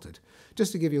assaulted.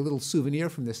 Just to give you a little souvenir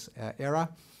from this era,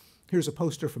 here's a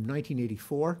poster from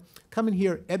 1984. Come in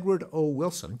here, Edward O.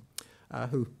 Wilson,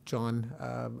 who John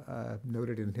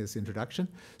noted in his introduction,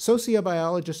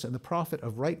 sociobiologist and the prophet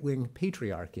of right-wing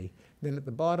patriarchy. Then at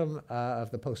the bottom of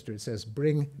the poster it says,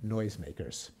 "Bring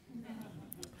noisemakers."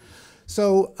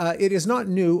 So it is not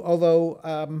new, although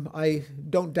I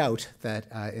don't doubt that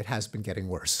it has been getting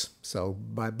worse. So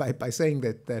by saying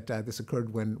that this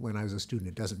occurred when I was a student,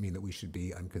 it doesn't mean that we should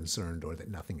be unconcerned or that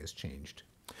nothing has changed.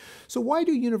 So why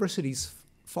do universities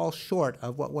fall short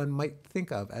of what one might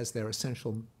think of as their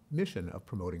essential mission of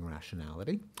promoting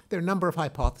rationality? There are a number of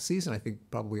hypotheses, and I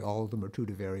think probably all of them are true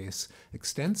to various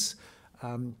extents.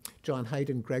 John Haidt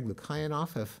and Greg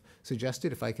Lukianoff have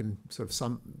suggested, if I can sort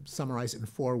of summarize it in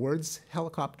 4 words,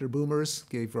 helicopter boomers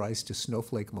gave rise to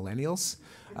snowflake millennials.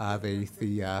 Or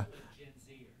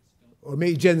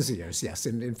maybe Gen Zers, yes,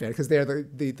 in fact, because they're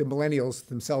the millennials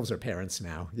themselves are parents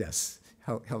now, yes,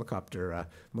 helicopter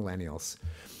millennials.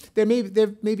 There may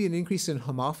be an increase in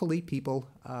homophily, people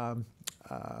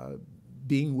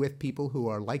being with people who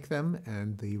are like them,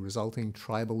 and the resulting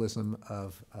tribalism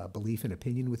of belief and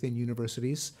opinion within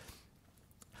universities.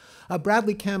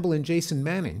 Bradley Campbell and Jason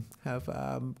Manning have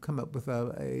come up with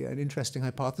an interesting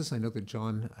hypothesis. I know that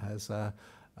John has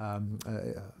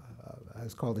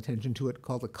called attention to it,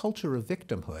 called the culture of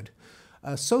victimhood,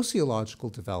 a sociological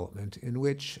development in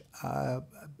which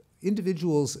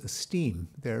individuals' esteem,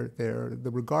 the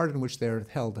regard in which they're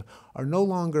held, are no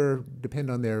longer depend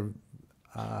on their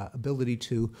ability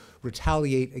to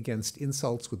retaliate against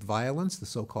insults with violence, the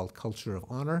so-called culture of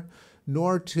honor,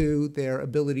 nor to their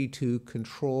ability to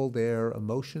control their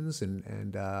emotions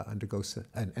and undergo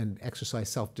and exercise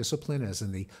self-discipline, as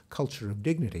in the culture of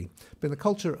dignity. But in the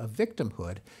culture of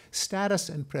victimhood, status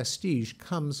and prestige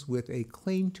comes with a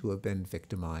claim to have been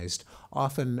victimized,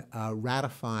 often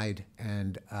ratified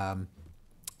and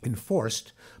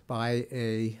enforced by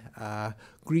a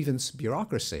grievance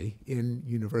bureaucracy in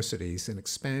universities, an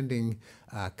expanding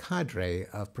cadre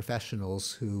of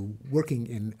professionals who, working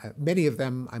in, many of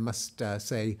them, I must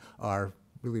say, are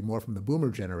really more from the boomer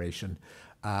generation,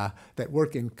 that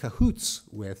work in cahoots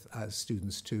with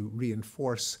students to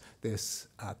reinforce this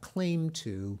claim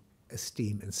to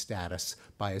esteem and status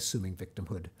by assuming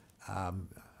victimhood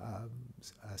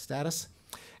status.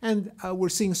 And we're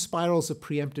seeing spirals of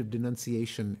preemptive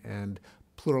denunciation and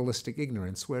pluralistic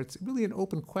ignorance, where it's really an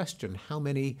open question how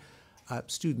many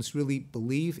students really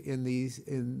believe in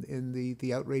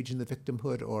the outrage and the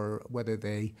victimhood, or whether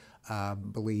they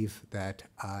believe that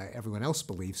everyone else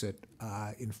believes it,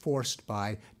 enforced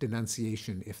by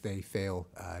denunciation if they fail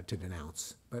to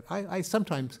denounce. But I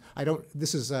sometimes,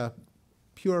 this is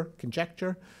pure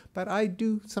conjecture, but I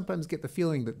do sometimes get the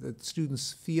feeling that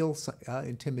students feel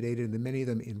intimidated, and that many of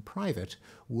them in private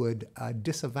would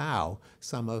disavow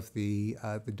some of the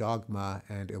dogma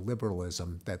and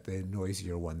illiberalism that the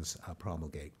noisier ones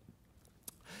promulgate.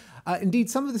 Indeed,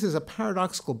 some of this is a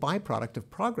paradoxical byproduct of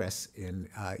progress in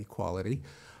equality.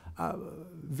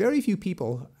 Very few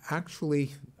people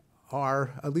actually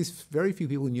are, at least very few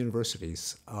people in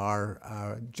universities,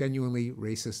 are genuinely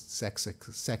racist,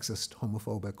 sexist,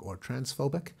 homophobic, or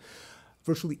transphobic.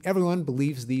 Virtually everyone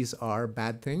believes these are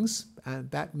bad things, and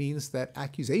that means that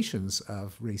accusations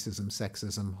of racism,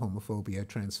 sexism, homophobia,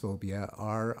 transphobia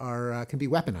can be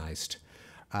weaponized.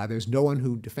 There's no one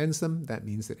who defends them. That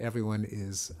means that everyone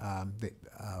is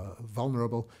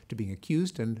vulnerable to being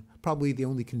accused, and probably the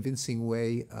only convincing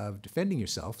way of defending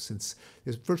yourself, since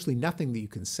there's virtually nothing that you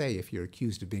can say if you're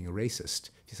accused of being a racist.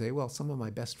 You say, well, some of my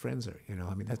best friends are,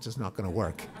 that's just not going to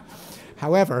work.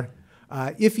 However,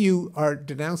 if you are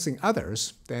denouncing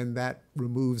others, then that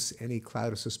removes any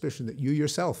cloud of suspicion that you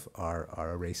yourself are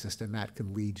a racist, and that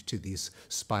can lead to these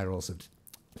spirals of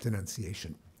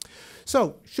denunciation.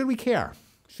 So, should we care?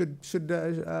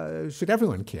 Should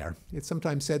everyone care? It's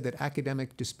sometimes said that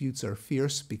academic disputes are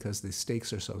fierce because the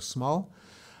stakes are so small.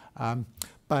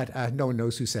 But no one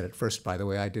knows who said it first, by the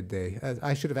way.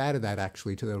 I should have added that,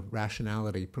 actually, to the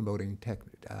rationality promoting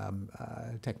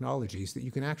technologies, that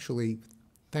you can actually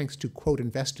thanks to Quote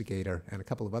Investigator and a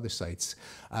couple of other sites,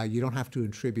 you don't have to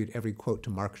attribute every quote to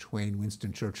Mark Twain,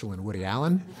 Winston Churchill, and Woody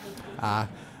Allen.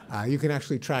 You can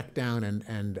actually track down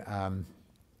and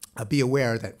be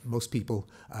aware that most people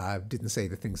didn't say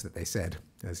the things that they said,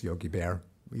 as Yogi Berra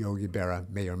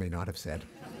may or may not have said.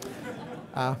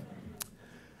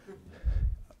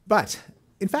 But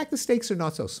in fact, the stakes are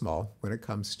not so small when it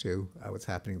comes to what's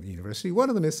happening at the university. One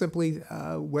of them is simply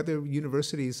whether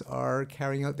universities are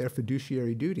carrying out their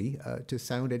fiduciary duty to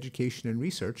sound education and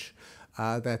research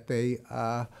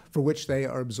for which they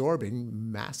are absorbing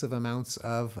massive amounts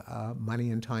of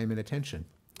money and time and attention.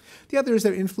 The other is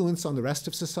their influence on the rest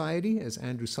of society. As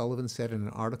Andrew Sullivan said in an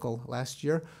article last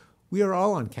year, we are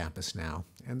all on campus now,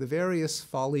 and the various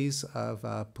follies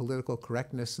of political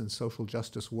correctness and social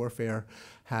justice warfare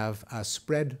have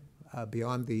spread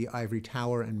beyond the ivory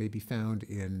tower and may be found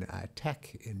in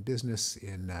tech, in business,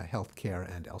 in healthcare,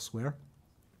 and elsewhere.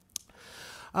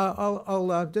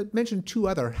 I'll mention two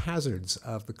other hazards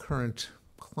of the current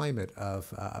climate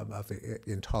of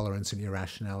intolerance and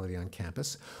irrationality on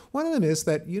campus. One of them is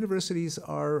that universities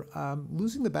are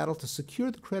losing the battle to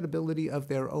secure the credibility of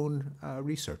their own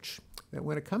research. That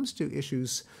when it comes to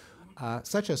issues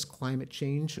such as climate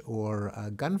change or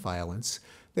gun violence,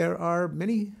 there are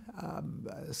many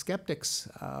skeptics,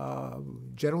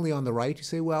 generally on the right, who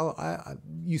say, well,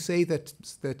 you say that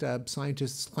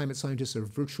climate scientists are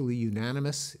virtually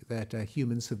unanimous, that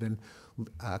humans have been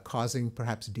causing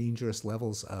perhaps dangerous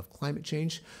levels of climate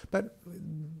change, but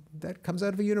that comes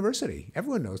out of a university.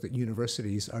 Everyone knows that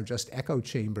universities are just echo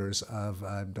chambers of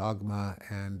dogma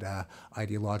and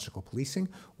ideological policing.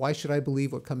 Why should I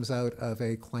believe what comes out of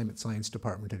a climate science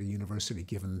department at a university,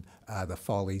 given the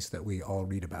follies that we all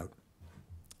read about?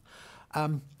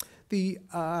 The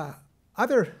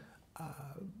other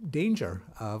danger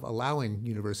of allowing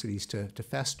universities to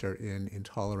fester in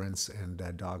intolerance and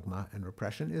dogma and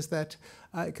repression is that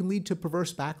it can lead to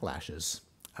perverse backlashes.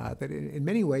 That in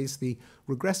many ways, the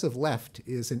regressive left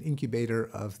is an incubator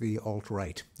of the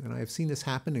alt-right. And I have seen this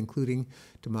happen, including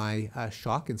to my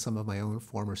shock in some of my own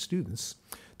former students,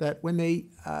 that when they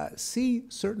see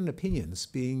certain opinions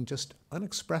being just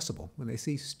unexpressible, when they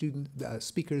see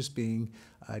speakers being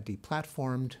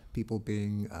deplatformed, people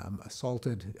being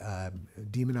assaulted,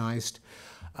 demonized,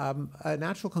 a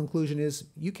natural conclusion is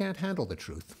you can't handle the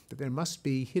truth, that there must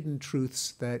be hidden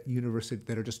truths that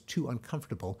are just too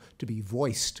uncomfortable to be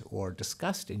voiced or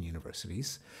discussed in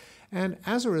universities. And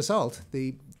as a result,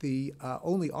 the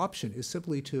only option is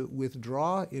simply to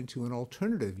withdraw into an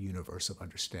alternative universe of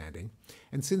understanding.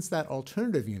 And since that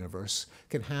alternative universe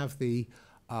can have the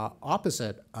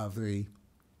opposite of the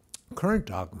current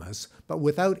dogmas, but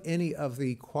without any of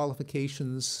the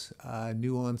qualifications,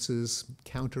 nuances,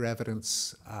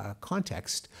 counter-evidence,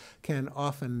 context, can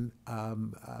often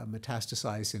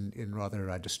metastasize in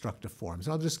rather destructive forms.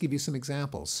 And I'll just give you some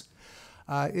examples.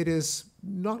 It is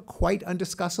not quite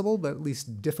undiscussable, but at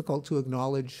least difficult to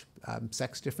acknowledge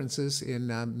sex differences in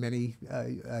many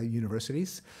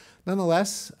universities.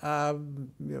 Nonetheless,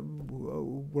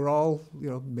 we're all,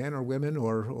 men or women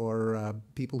or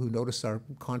people who notice our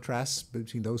contrasts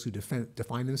between those who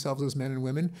define themselves as men and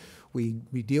women. We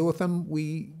deal with them.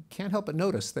 We can't help but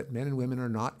notice that men and women are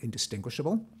not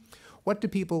indistinguishable. What do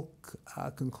people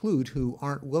conclude who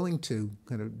aren't willing to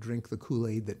kind of drink the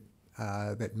Kool-Aid that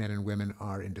men and women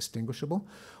are indistinguishable?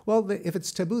 Well, if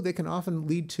it's taboo, they can often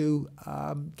lead to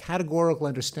categorical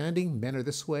understanding. Men are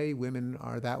this way, women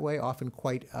are that way, often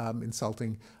quite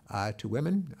insulting to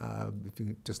women. If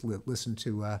you just listen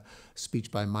to a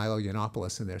speech by Milo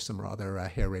Yiannopoulos, and there's some rather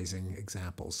hair-raising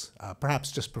examples.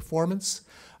 Perhaps just performance,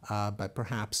 but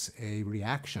perhaps a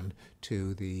reaction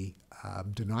to the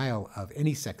denial of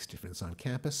any sex difference on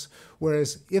campus.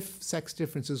 Whereas if sex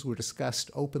differences were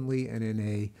discussed openly and in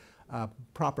a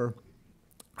proper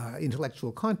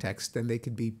intellectual context, then they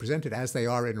could be presented as they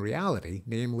are in reality,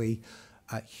 namely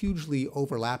hugely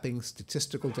overlapping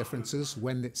statistical differences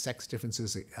when the sex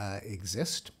differences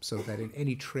exist, so that in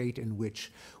any trait in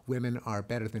which women are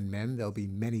better than men, there'll be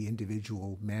many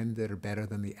individual men that are better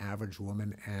than the average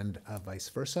woman, and vice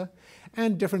versa,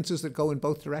 and differences that go in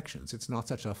both directions. It's not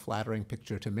such a flattering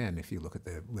picture to men if you look at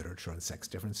the literature on sex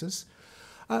differences.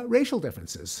 Racial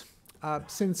differences.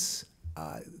 Since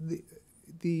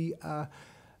the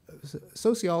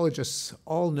sociologists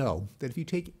all know that if you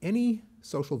take any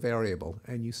social variable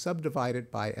and you subdivide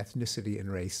it by ethnicity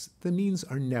and race, the means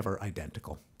are never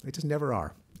identical. They just never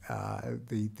are.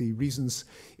 The reasons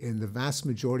in the vast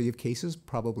majority of cases,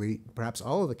 perhaps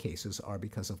all of the cases, are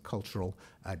because of cultural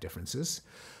differences.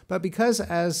 But because,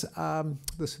 as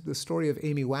the story of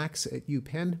Amy Wax at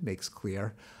UPenn makes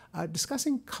clear,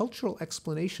 discussing cultural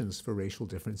explanations for racial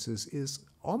differences is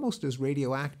almost as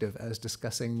radioactive as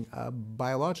discussing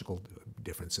biological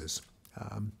differences.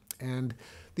 And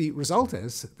the result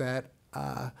is that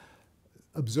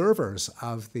observers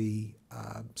of the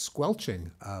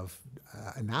squelching of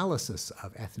analysis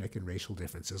of ethnic and racial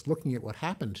differences, looking at what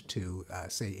happened to,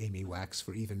 say, Amy Wax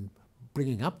for even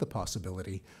bringing up the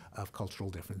possibility of cultural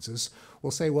differences,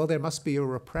 will say, well, there must be a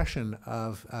repression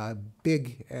of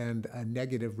big and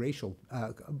negative racial,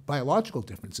 biological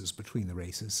differences between the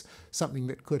races, something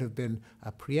that could have been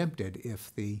preempted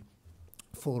if the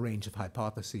full range of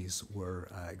hypotheses were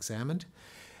examined.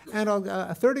 And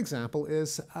a third example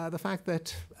is the fact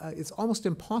that it's almost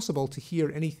impossible to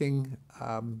hear anything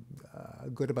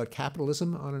good about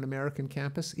capitalism on an American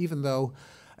campus, even though,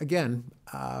 again,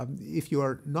 if you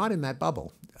are not in that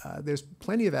bubble, there's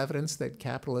plenty of evidence that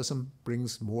capitalism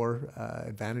brings more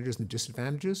advantages than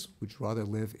disadvantages. Would you rather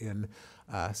live in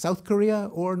South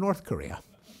Korea or North Korea?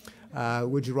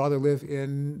 Would you rather live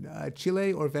in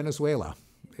Chile or Venezuela,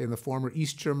 in the former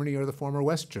East Germany or the former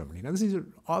West Germany? Now, these are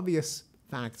obvious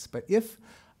facts, but if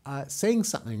saying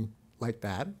something like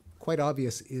that, quite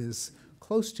obvious, is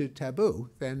close to taboo,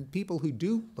 then people who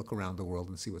do look around the world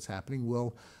and see what's happening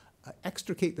will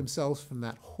extricate themselves from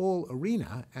that whole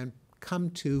arena and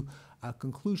come to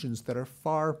conclusions that are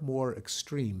far more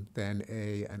extreme than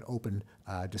an open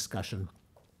discussion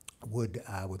would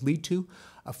lead to,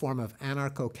 a form of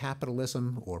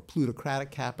anarcho-capitalism or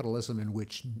plutocratic capitalism in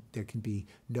which there can be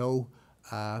no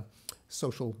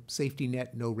social safety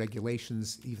net, no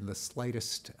regulations. Even the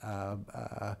slightest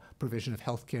provision of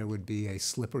healthcare would be a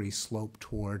slippery slope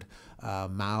toward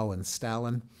Mao and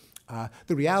Stalin.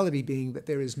 The reality being that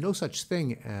there is no such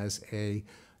thing as a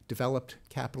developed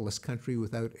capitalist country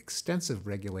without extensive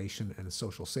regulation and a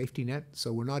social safety net.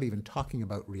 So we're not even talking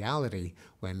about reality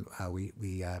when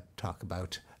we talk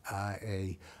about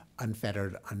a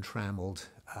unfettered, untrammeled,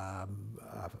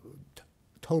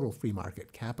 total free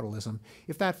market capitalism.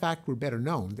 If that fact were better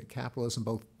known, that capitalism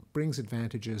both brings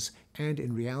advantages and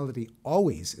in reality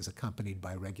always is accompanied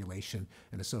by regulation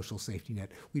and a social safety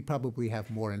net, we'd probably have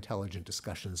more intelligent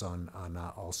discussions on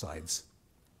all sides.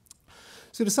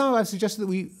 So to sum up, I've suggested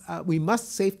that we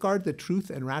must safeguard the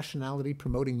truth and rationality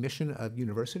promoting mission of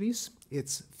universities.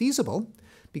 It's feasible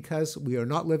because we are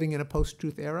not living in a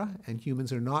post-truth era and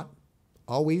humans are not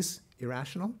always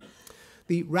irrational.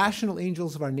 The rational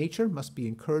angels of our nature must be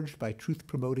encouraged by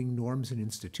truth-promoting norms and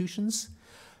institutions.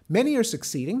 Many are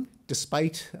succeeding,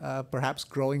 despite perhaps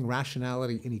growing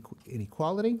rationality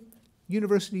inequality.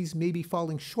 Universities may be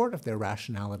falling short of their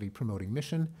rationality-promoting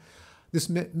mission. This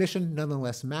mission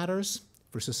nonetheless matters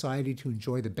for society to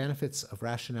enjoy the benefits of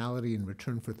rationality in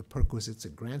return for the perquisites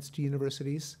it grants to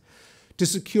universities, to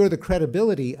secure the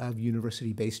credibility of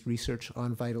university-based research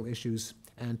on vital issues,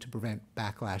 and to prevent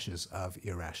backlashes of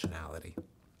irrationality.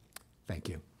 Thank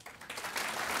you.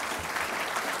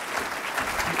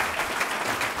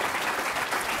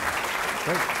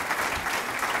 Great.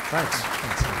 Thanks.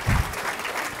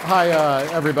 Hi,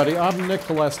 everybody. I'm Nick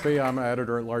Gillespie. I'm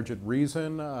editor-at-large at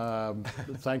Reason.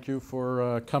 Thank you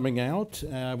for coming out.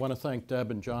 And I want to thank Deb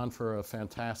and John for a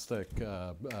fantastic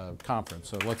conference.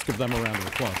 So let's give them a round of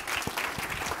applause.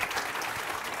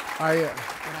 I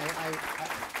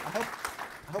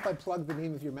hope I plugged the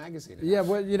name of your magazine. Yeah,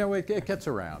 well, you know, it gets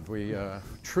around.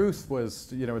 Truth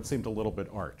was, you know, it seemed a little bit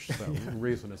arch, so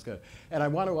Reason is good. And I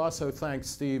want to also thank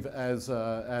Steve, as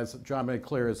John made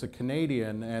clear, as a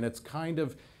Canadian, and it's kind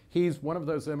of, he's one of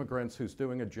those immigrants who's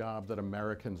doing a job that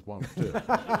Americans won't do,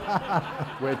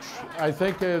 which I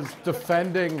think is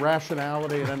defending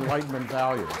rationality and Enlightenment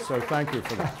values. So thank you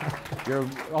for that. You're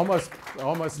almost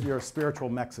you're a spiritual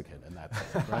Mexican in that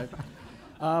sense, right?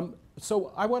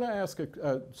 So I want to ask,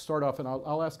 start off, and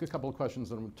I'll ask a couple of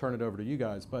questions and I'll turn it over to you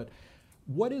guys, but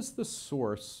what is the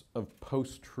source of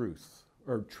post-truth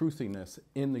or truthiness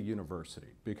in the university?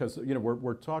 Because, you know,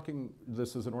 we're talking,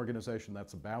 this is an organization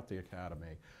that's about the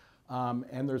academy,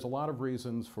 and there's a lot of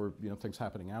reasons for, you know, things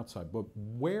happening outside, but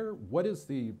what is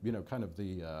the, you know, kind of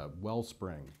the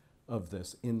wellspring of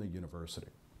this in the university?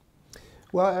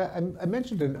 Well, I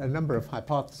mentioned a number of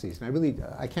hypotheses, and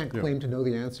I can't claim to know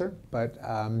the answer, but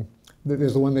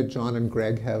there's the one that John and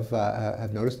Greg have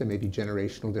noticed. There may be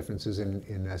generational differences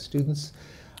in students.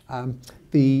 I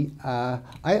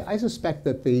suspect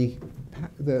that the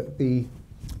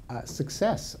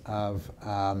success of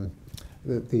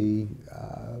the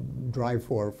drive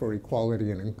for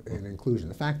equality and inclusion,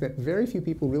 the fact that very few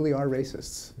people really are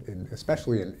racists,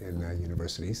 especially in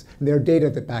universities. And there are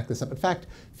data that back this up. In fact,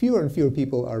 fewer and fewer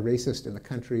people are racist in the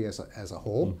country as a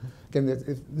whole. Mm-hmm. Again,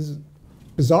 this is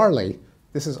bizarrely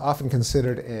this is often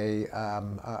considered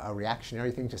a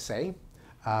reactionary thing to say,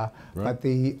 but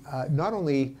not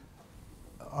only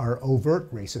are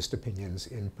overt racist opinions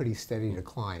in pretty steady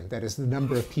decline. That is, the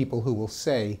number of people who will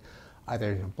say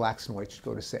either blacks and whites should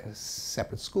go to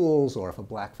separate schools, or if a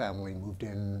black family moved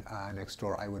in next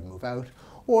door, I would move out,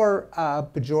 or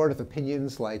pejorative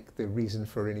opinions like the reason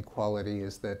for inequality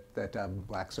is that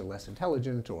blacks are less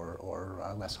intelligent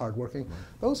or less hardworking.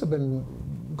 Those have been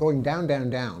going down, down,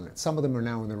 down. Some of them are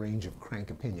now in the range of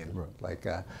crank opinion, like,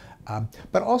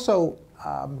 but also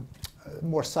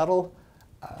more subtle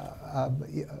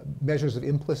measures of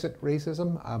implicit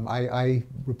racism. I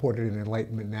reported in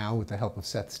Enlightenment Now, with the help of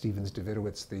Seth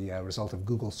Stevens-Davidowitz, the result of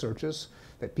Google searches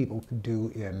that people can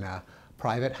do in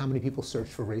private. How many people search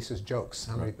for racist jokes?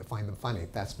 How many find them funny?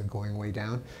 That's been going way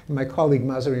down. And my colleague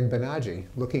Mahzarin Banaji,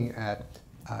 looking at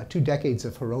 2 decades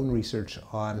of her own research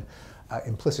on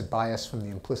implicit bias from the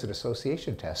implicit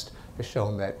association test, has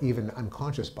shown that even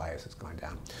unconscious bias has gone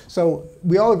down. So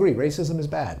we all agree racism is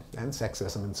bad, and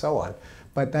sexism and so on.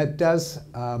 But that does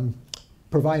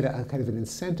provide a kind of an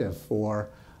incentive for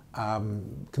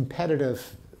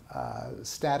competitive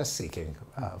status seeking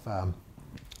of,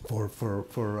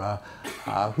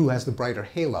 for who has the brighter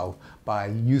halo by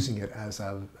using it as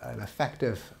an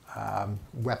effective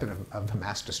weapon of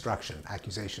mass destruction,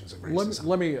 accusations of racism.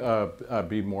 Let me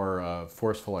be more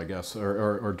forceful, I guess,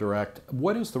 or direct.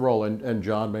 What is the role, and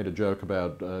John made a joke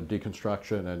about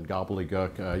deconstruction and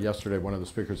gobbledygook yesterday, one of the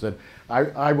speakers said,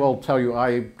 I will tell you,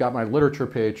 I got my literature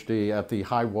PhD at the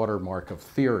high water mark of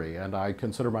theory, and I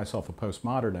consider myself a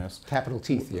postmodernist. Capital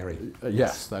T theory.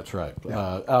 Yes, that's right.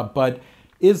 Yeah. But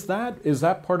is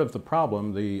that part of the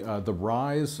problem, the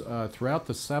rise throughout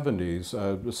the 70s,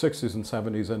 the 60s and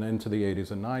 70s and into the 80s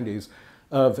and 90s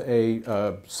of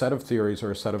a set of theories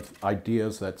or a set of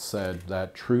ideas that said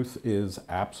that truth is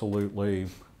absolutely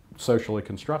socially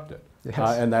constructed,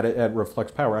 and that it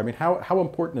reflects power? I mean, how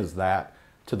important is that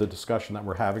to the discussion that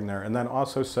we're having there? And then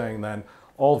also saying then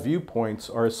all viewpoints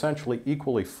are essentially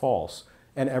equally false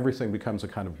and everything becomes a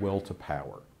kind of will to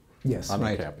power. Yes, on the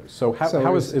right. campus. So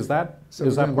how is that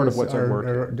part of what's at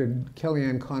work? Did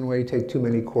Kellyanne Conway take too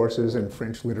many courses in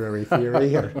French literary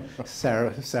theory, or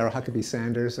Sarah Huckabee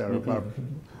Sanders, our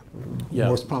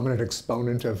most prominent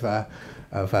exponent of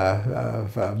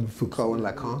Foucault and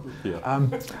Lacan? Yeah.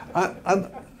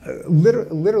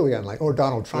 Literally unlike, or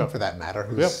Donald Trump for that matter,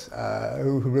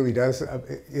 who really does.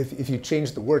 If you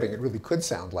change the wording, it really could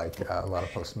sound like a lot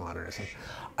of postmodernism.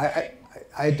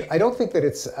 I don't think that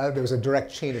there's a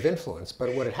direct chain of influence,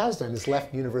 but what it has done is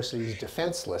left universities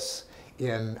defenseless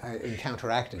in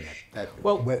counteracting it.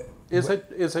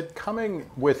 Is it coming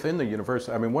within the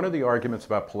university? I mean, one of the arguments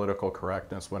about political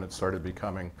correctness when it started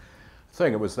becoming a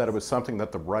thing, it was that it was something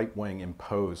that the right wing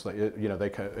imposed.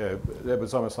 It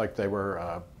was almost like they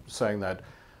were saying that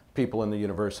people in the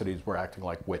universities were acting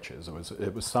like witches.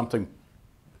 It was something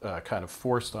kind of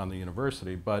forced on the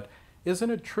university, but.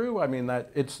 Isn't it true? I mean, that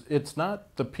it's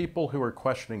not the people who are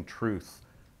questioning truth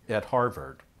at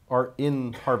Harvard are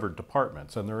in Harvard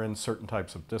departments, and they're in certain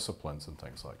types of disciplines and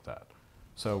things like that.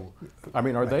 So, I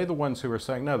mean, are they the ones who are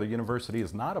saying, no, the university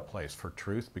is not a place for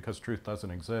truth because truth doesn't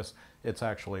exist? It's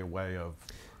actually a way of...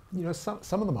 You know, some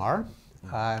of them are,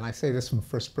 and I say this from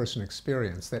first-person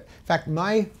experience, that, in fact,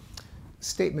 my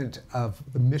statement of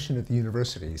the mission of the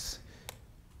universities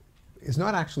is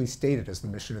not actually stated as the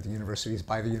mission of the universities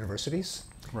by the universities.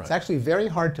 Right. It's actually very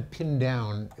hard to pin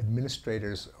down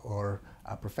administrators or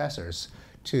professors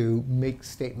to make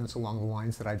statements along the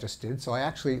lines that I just did. So I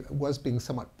actually was being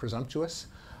somewhat presumptuous.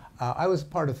 I was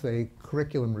part of the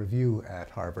curriculum review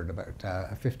at Harvard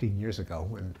about 15 years ago,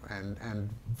 and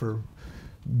for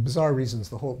bizarre reasons,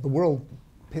 the world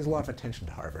pays a lot of attention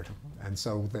to Harvard. And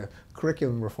so the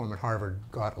curriculum reform at Harvard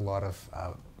got a lot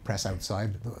of press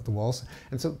outside the walls.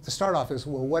 And so to start off is,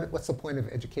 well, what's the point of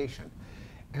education?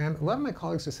 And a lot of my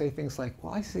colleagues would say things like,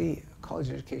 well, I see college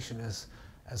education as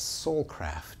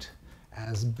soulcraft,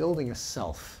 as building a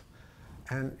self.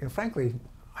 And frankly,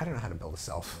 I don't know how to build a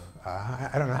self. I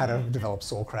don't know how to develop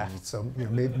soulcraft. So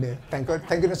thank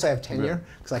goodness I have tenure,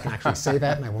 because I can actually say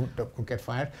that and I won't get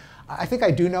fired. I think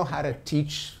I do know how to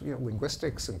teach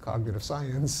linguistics and cognitive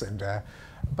science, and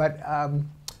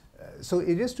so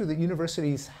it is true that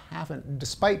universities haven't,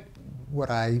 despite what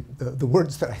the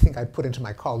words that I think I put into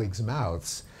my colleagues'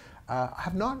 mouths,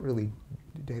 have not really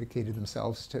dedicated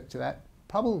themselves to that,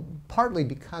 probably partly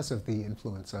because of the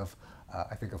influence of,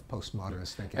 I think, of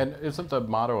postmodernist thinking. And isn't the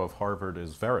motto of Harvard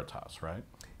is Veritas, right?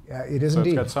 It is so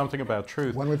indeed. It's got something about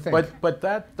truth. One would think. But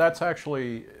that's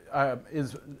actually,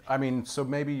 so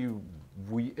maybe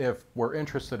if we're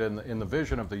interested in the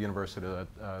vision of the university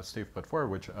that Steve put forward,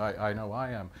 which I know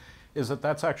I am, is that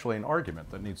that's actually an argument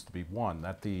that needs to be won,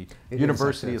 that the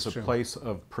university is a place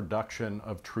of production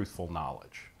of truthful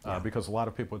knowledge. Because a lot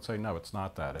of people would say, no, it's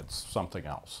not that, it's something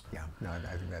else. Yeah, no, I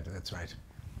think that's right.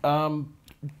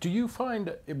 Do you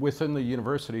find within the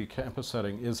university campus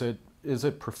setting, is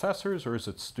it professors or is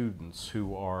it students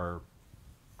who are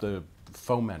the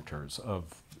fomenters of,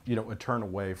 a turn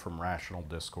away from rational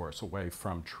discourse, away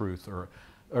from truth or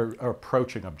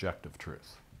approaching objective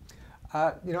truth?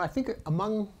 I think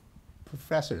among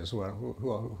professors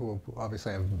who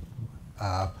obviously I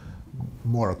have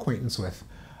more acquaintance with,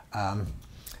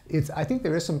 I think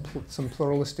there is some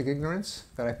pluralistic ignorance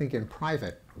that I think in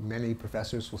private many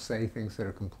professors will say things that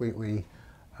are completely,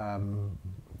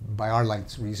 by our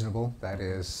lights, reasonable. That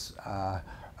is,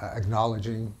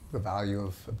 acknowledging the value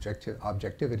of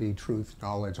objectivity, truth,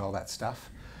 knowledge, all that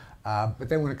stuff. But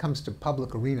then when it comes to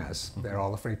public arenas, they're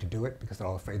all afraid to do it because they're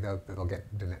all afraid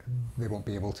they won't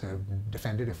be able to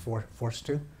defend it if forced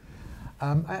to.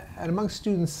 And among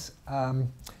students,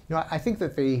 I think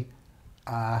that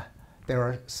there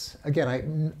are,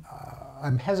 again,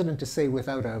 I'm hesitant to say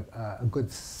without a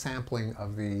good sampling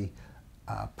of the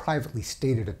privately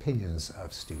stated opinions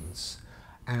of students.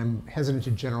 And I'm hesitant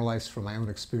to generalize from my own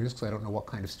experience because I don't know what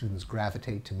kind of students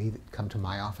gravitate to me that come to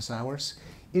my office hours.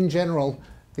 In general,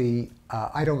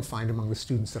 I don't find among the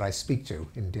students that I speak to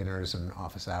in dinners and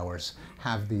office hours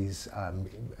have these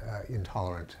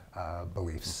intolerant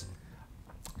beliefs.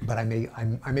 But I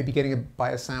may be getting a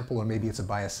biased sample, or maybe it's a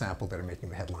biased sample that are making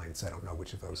the headlines. I don't know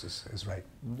which of those is right.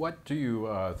 What do you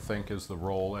think is the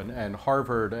role, and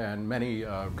Harvard and many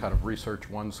kind of Research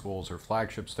One schools or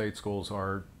flagship state schools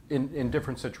are in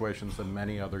different situations than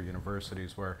many other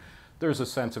universities where there's a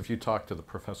sense, if you talk to the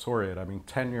professoriate,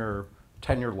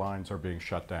 tenure lines are being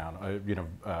shut down,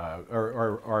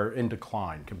 are in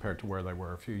decline compared to where they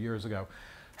were a few years ago.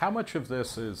 How much of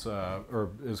this is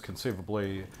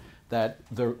conceivably that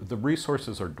the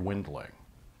resources are dwindling,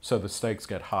 so the stakes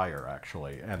get higher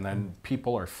actually, and then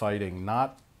people are fighting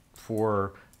not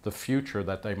for the future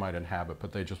that they might inhabit,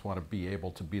 but they just want to be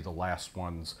able to be the last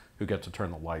ones who get to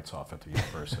turn the lights off at the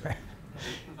university?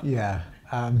 Yeah.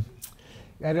 I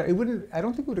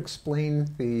don't think it would explain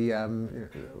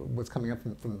what's coming up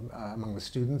from among the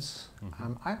students.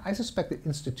 I suspect that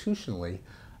institutionally,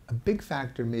 a big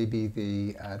factor may be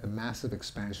the massive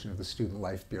expansion of the student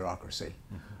life bureaucracy,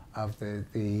 of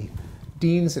the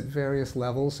deans at various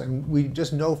levels, and we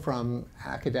just know from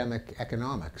academic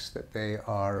economics that they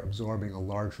are absorbing a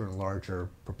larger and larger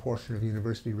proportion of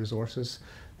university resources.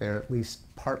 They're at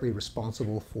least partly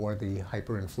responsible for the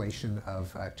hyperinflation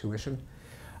of tuition.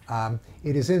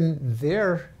 It is in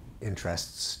their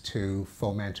interests to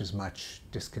foment as much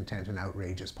discontent and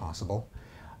outrage as possible.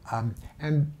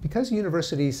 And because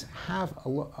universities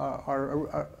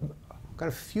are kind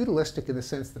of feudalistic in the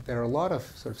sense that there are a lot of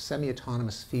sort of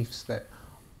semi-autonomous fiefs that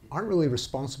aren't really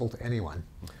responsible to anyone.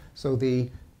 So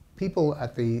the people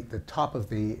at the top of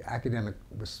the academic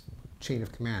chain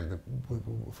of command,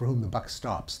 for whom the buck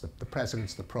stops, the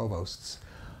presidents, the provosts,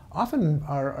 often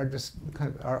are just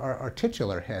kind of are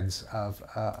titular heads of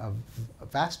a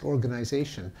vast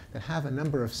organization that have a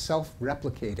number of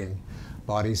self-replicating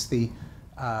bodies. The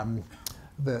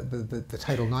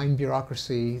Title IX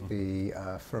bureaucracy, the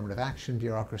affirmative action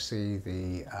bureaucracy,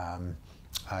 the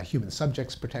human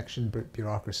subjects protection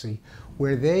bureaucracy,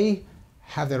 where they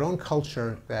have their own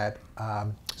culture that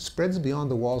spreads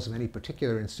beyond the walls of any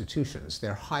particular institutions.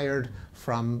 They're hired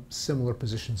from similar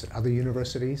positions at other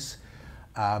universities.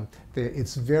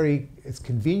 It's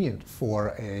convenient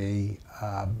for a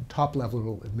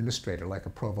top-level administrator like a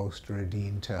provost or a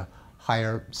dean to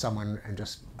hire someone and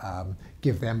just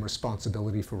give them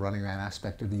responsibility for running that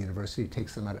aspect of the university. It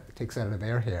takes that out of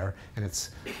their hair, and it's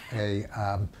a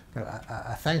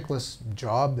thankless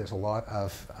job. There's a lot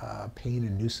of pain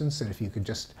and nuisance, and if you could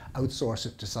just outsource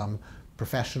it to some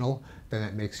professional, then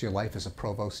it makes your life as a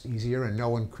provost easier, and no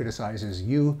one criticizes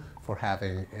you for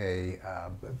having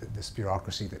this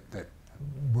bureaucracy that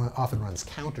often runs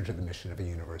counter to the mission of a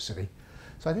university.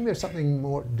 So I think there's something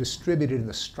more distributed in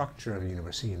the structure of a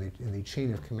university, in the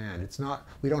chain of command. It's not,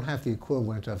 we don't have the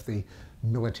equivalent of the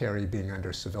military being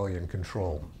under civilian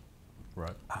control.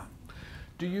 Right.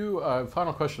 Do you,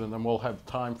 final question, and then we'll have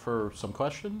time for some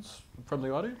questions from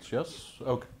the audience? Yes?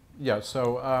 Okay. Yeah,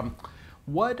 so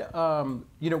what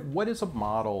is a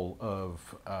model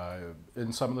of,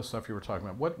 in some of the stuff you were talking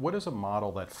about, what is a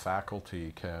model that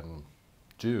faculty can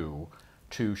do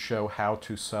to show how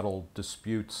to settle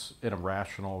disputes in a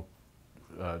rational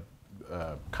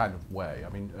kind of way? I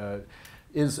mean,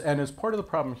 is part of the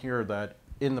problem here that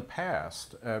in the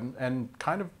past, and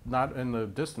kind of not in the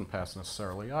distant past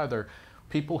necessarily either,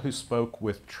 people who spoke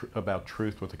about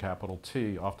truth with a capital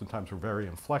T oftentimes were very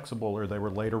inflexible, or they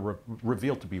were later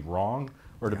revealed to be wrong,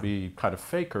 or to be kind of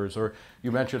fakers. Or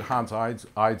you mentioned Hans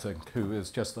Eysenck, who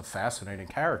is just a fascinating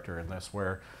character in this,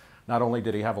 where not only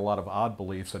did he have a lot of odd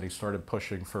beliefs, and he started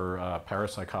pushing for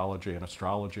parapsychology and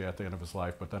astrology at the end of his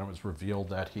life, but then it was revealed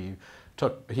that he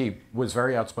was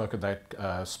very outspoken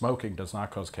that smoking does not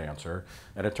cause cancer,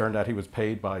 and it turned out he was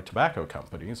paid by tobacco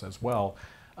companies as well.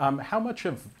 How much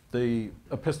of the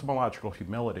epistemological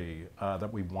humility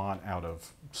that we want out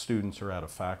of students or out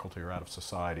of faculty or out of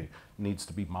society needs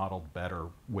to be modeled better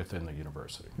within the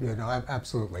university? Yeah, no,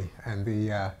 absolutely. And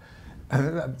the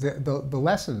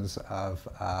lessons of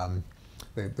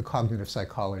the cognitive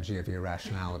psychology of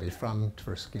irrationality from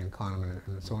Tversky and Kahneman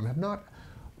and so on have not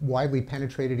widely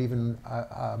penetrated even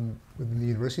within the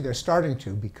university. They're starting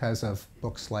to because of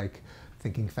books like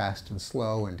Thinking Fast and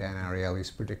Slow and Dan Ariely's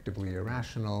Predictably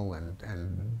Irrational,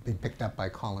 and being picked up by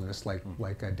columnists like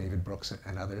David Brooks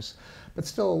and others. But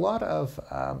still, a lot of,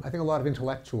 I think a lot of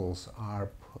intellectuals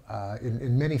are,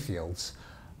 in many fields,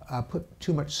 put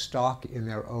too much stock in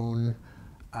their own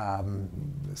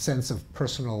sense of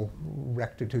personal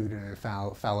rectitude and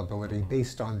fallibility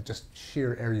based on just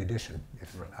sheer erudition.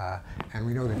 And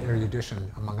we know that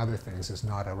erudition, among other things, is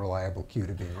not a reliable cue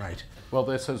to being right. Well,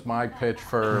 this is my pitch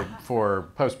for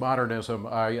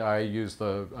postmodernism. I use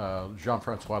the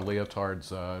Jean-Francois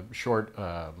Lyotard's short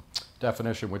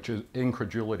definition, which is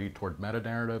incredulity toward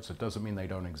meta-narratives. It doesn't mean they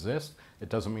don't exist. It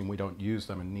doesn't mean we don't use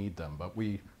them and need them, but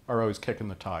we are always kicking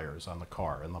the tires on the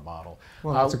car in the model.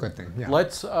 Well, that's a good thing. Yeah.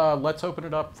 Let's open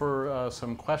it up for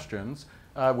some questions.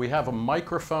 We have a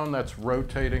microphone that's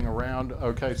rotating around.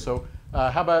 Okay, so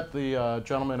how about the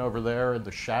gentleman over there in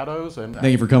the shadows? And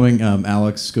thank you for coming,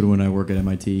 Alex Goodwin. I work at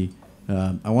MIT.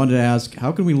 I wanted to ask,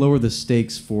 how can we lower the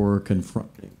stakes for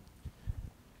confronting?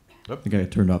 I think I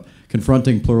turned up.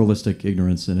 Confronting pluralistic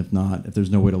ignorance, and if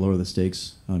there's no way to lower the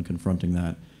stakes on confronting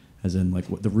that, as in like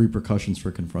what the repercussions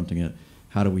for confronting it,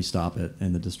 how do we stop it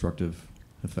and the destructive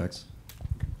effects?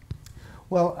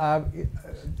 Well,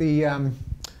 the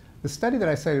study that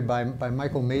I cited by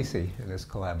Michael Macy and his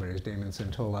collaborators, Damon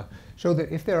Centola, showed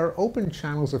that if there are open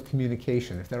channels of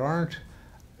communication, if there aren't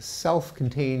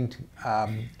self-contained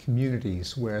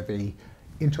communities where the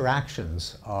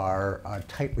interactions are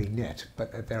tightly knit,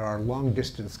 but that there are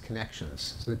long-distance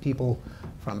connections, so that people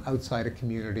from outside a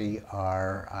community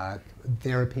are,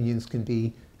 their opinions can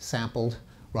be sampled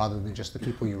rather than just the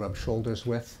people you rub shoulders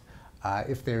with.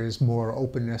 If there is more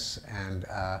openness and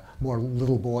more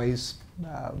little boys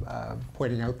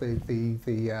pointing out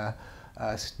the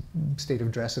state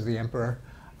of dress of the emperor,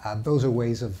 those are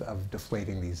ways of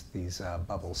deflating these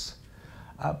bubbles.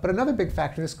 But another big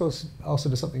factor, and this goes also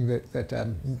to something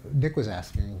that Nick was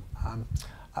asking,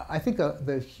 I think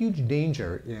the huge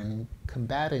danger in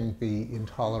combating the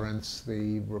intolerance,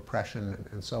 the repression,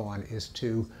 and so on, is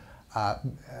to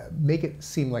make it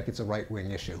seem like it's a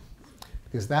right-wing issue,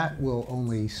 because that will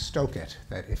only stoke it.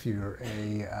 That if you're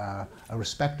a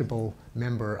respectable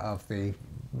member of the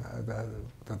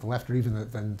left or even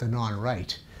the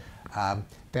non-right,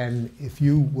 then if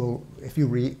you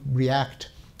react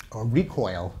or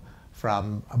recoil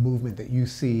from a movement that you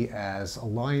see as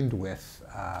aligned with,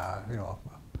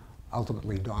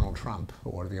 ultimately Donald Trump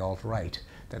or the alt-right,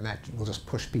 then that will just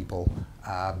push people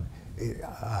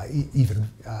even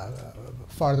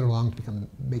farther along to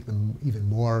make them even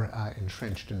more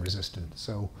entrenched and resistant.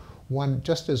 So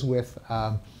just as with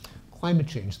climate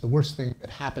change, the worst thing that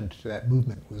happened to that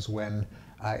movement was when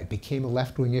it became a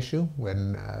left-wing issue,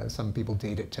 when some people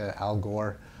date it to Al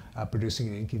Gore producing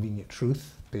an inconvenient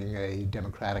truth, being a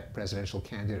Democratic presidential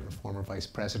candidate and former vice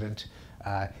president.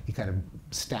 He kind of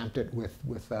stamped it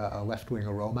with a left-wing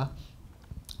aroma,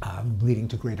 leading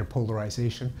to greater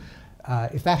polarization.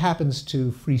 If that happens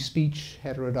to free speech,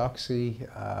 heterodoxy,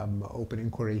 open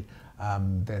inquiry,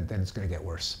 then it's going to get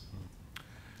worse.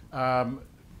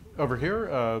 Over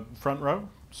here, front row,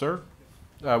 sir.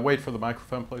 Wait for the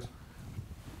microphone, please.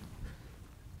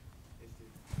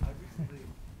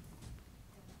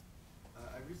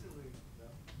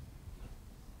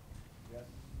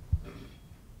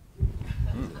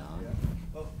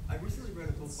 I recently read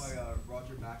a book by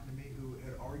Roger McNamee, who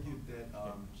had argued that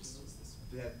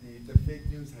the fake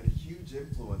news had a huge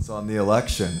influence on the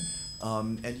election,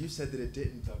 and you said that it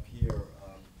didn't up here,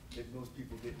 that most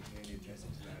people didn't pay any attention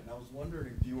to that. And I was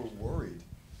wondering if you were worried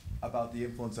about the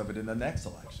influence of it in the next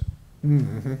election.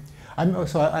 Mm-hmm.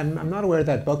 I'm not aware of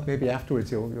that book. Maybe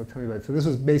afterwards you'll tell me about it. So this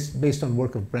was based on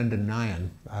work of Brendan Nyan.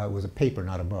 It was a paper,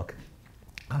 not a book.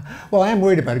 Well, I am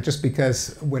worried about it just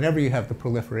because whenever you have the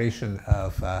proliferation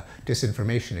of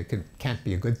disinformation, it can't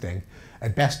be a good thing.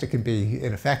 At best, it can be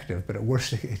ineffective, but at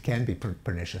worst, it can be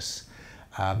pernicious.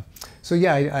 So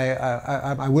yeah,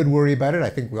 I would worry about it. I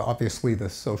think obviously the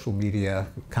social media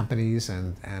companies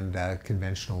and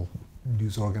conventional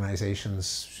news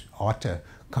organizations ought to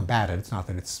combat it. It's not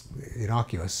that it's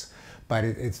innocuous, but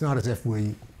it's not as if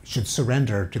we should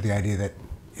surrender to the idea that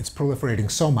it's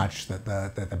proliferating so much that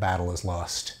the battle is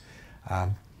lost. By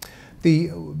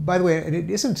the way, and it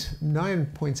isn't,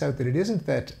 Nyan points out that it isn't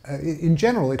that, in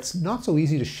general, it's not so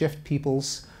easy to shift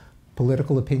people's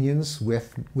political opinions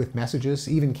with messages.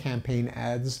 Even campaign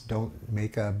ads don't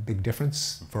make a big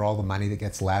difference for all the money that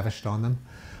gets lavished on them.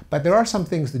 But there are some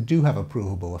things that do have a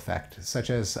provable effect, such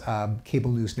as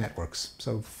cable news networks.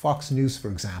 So Fox News,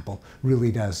 for example, really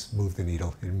does move the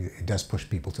needle. It does push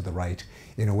people to the right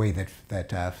in a way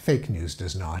that fake news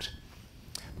does not.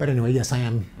 But anyway, yes, I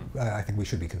think we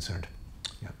should be concerned.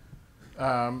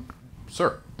 Yeah.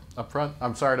 Sir, up front.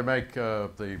 I'm sorry to make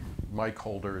the mic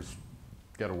holders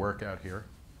get a workout here.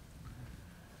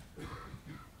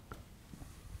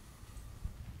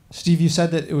 Steve, you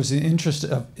said that it was in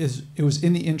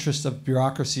the interest of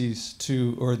bureaucracies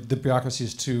the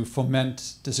bureaucracies to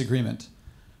foment disagreement.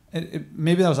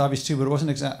 Maybe that was obvious too, but it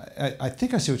wasn't exact. I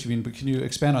think I see what you mean, but can you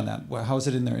expand on that? How is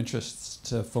it in their interests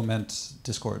to foment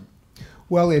discord?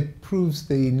 Well, it proves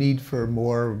the need for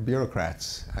more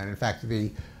bureaucrats. And in fact,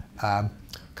 the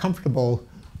comfortable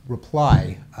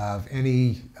reply of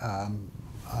any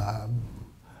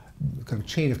kind of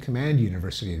chain of command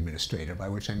university administrator, by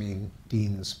which I mean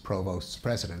deans, provosts,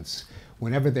 presidents,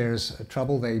 whenever there's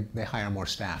trouble, they hire more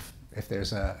staff. If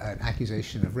there's an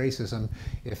accusation of racism,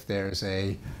 if there's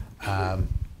a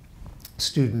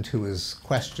student who is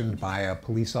questioned by a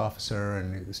police officer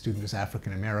and the student is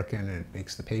African American and it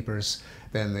makes the papers,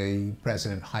 then the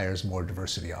president hires more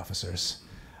diversity officers.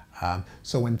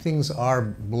 So when things are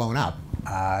blown up,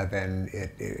 then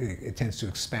it tends to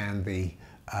expand the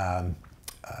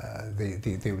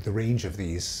range of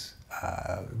these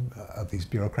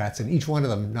bureaucrats, and each one of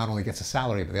them not only gets a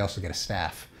salary, but they also get a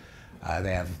staff.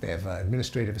 They have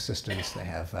administrative assistants. They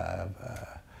have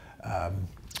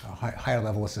higher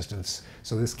level assistants.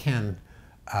 So this can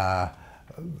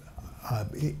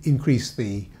increase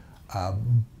the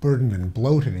burden and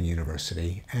bloat in a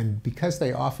university, and because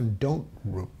they often don't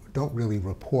really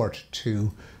report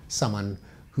to someone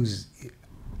who's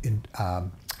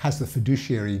has the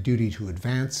fiduciary duty to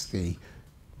advance the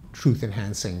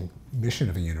truth-enhancing mission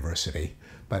of a university,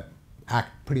 but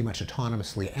act pretty much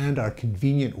autonomously and are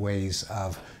convenient ways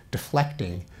of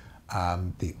deflecting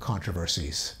the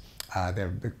controversies. They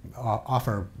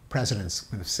offer presidents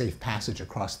kind of safe passage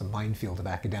across the minefield of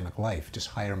academic life. Just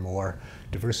hire more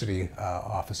diversity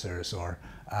officers, or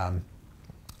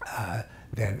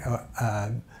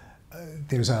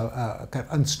there's a kind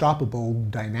of unstoppable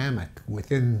dynamic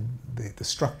within the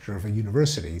structure of a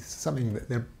university. Something that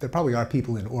there probably are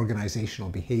people in organizational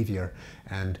behavior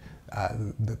and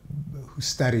who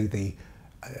study the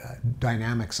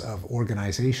dynamics of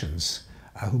organizations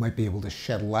who might be able to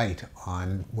shed light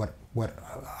on what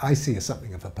I see as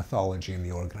something of a pathology in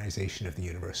the organization of the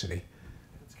university.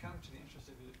 It's counter to the interest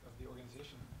of the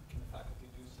organization. Can the faculty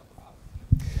do stuff about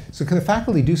it? So can the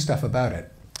faculty do stuff about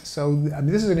it? So, I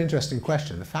mean, this is an interesting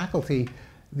question. The faculty,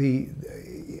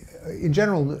 in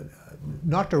general,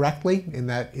 not directly, in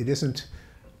that it isn't,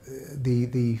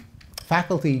 the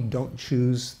faculty don't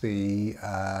choose the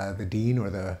dean or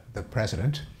the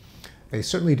president. They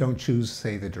certainly don't choose,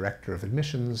 say, the director of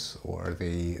admissions or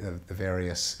the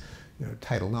various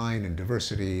Title IX and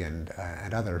diversity and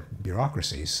other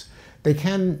bureaucracies. They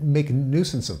can make a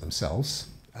nuisance of themselves.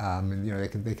 And, they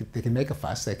can make a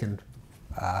fuss. They can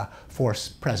force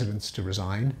presidents to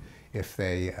resign if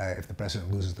the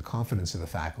president loses the confidence of the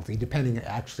faculty, depending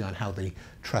actually on how the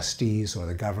trustees or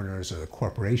the governors or the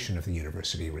corporation of the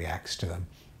university reacts to them.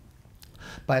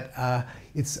 But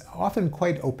it's often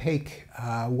quite opaque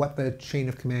what the chain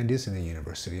of command is in the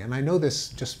university. And I know this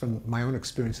just from my own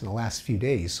experience in the last few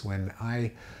days when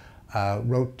I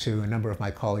wrote to a number of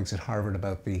my colleagues at Harvard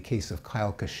about the case of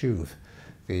Kyle Kashuv.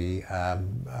 Many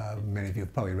of you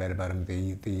have probably read about him,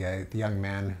 the young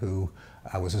man who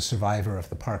was a survivor of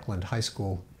the Parkland High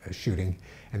School shooting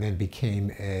and then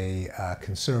became a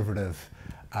conservative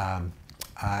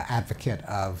advocate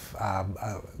of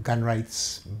gun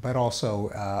rights, but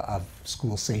also of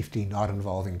school safety, not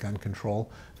involving gun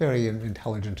control. Very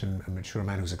intelligent and mature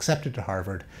man who was accepted to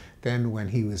Harvard. Then when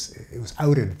it was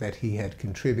outed that he had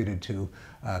contributed to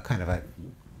kind of a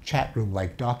chat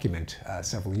room-like document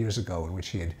several years ago in which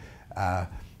he had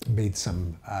made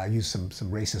some used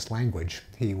some racist language,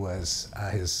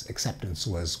 his acceptance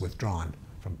was withdrawn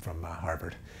from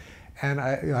Harvard. And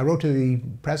I wrote to the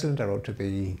president, I wrote to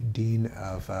the dean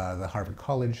of the Harvard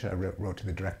College, I wrote to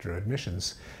the director of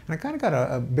admissions, and I kind of got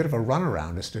a bit of a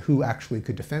runaround as to who actually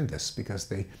could defend this, because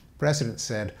the president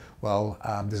said, well,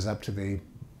 this is up to the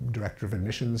director of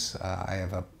admissions. I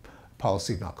have a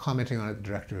policy of not commenting on it. The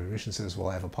director of admissions says, well,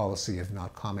 I have a policy of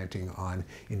not commenting on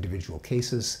individual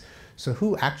cases. So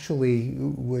who actually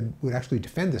would actually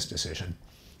defend this decision?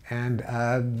 And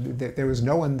there was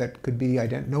no one that could be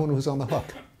no one was on the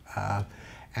hook.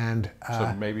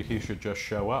 So maybe he should just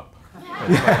show up. Right?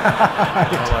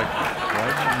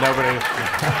 Nobody.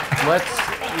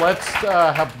 Let's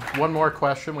have one more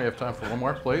question. We have time for one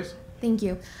more, please. Thank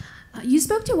you. You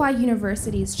spoke to why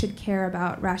universities should care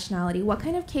about rationality. What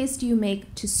kind of case do you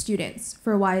make to students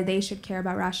for why they should care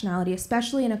about rationality,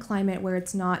 especially in a climate where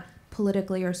it's not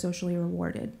politically or socially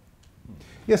rewarded?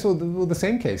 Yes, well, the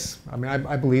same case. I mean,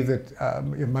 I believe that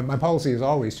my policy is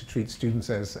always to treat students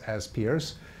as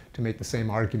peers, to make the same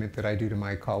argument that I do to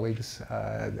my colleagues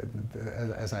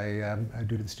as I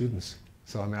do to the students.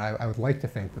 So I mean, I would like to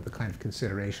think that the kind of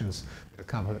considerations that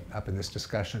come up in this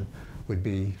discussion would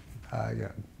be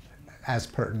as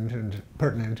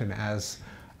pertinent and as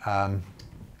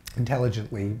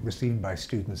intelligently received by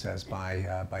students as by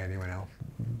anyone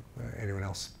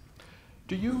else.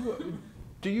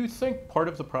 Do you think part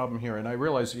of the problem here, and I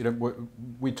realize,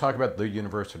 we talk about the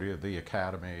university or the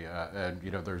academy, and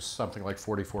there's something like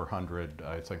 4,400,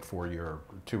 I think, 4-year,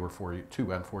 2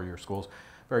 and 4-year schools,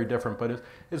 very different. But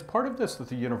is part of this that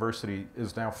the university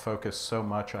is now focused so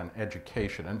much on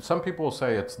education? And some people will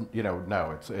say it's,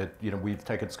 no, we've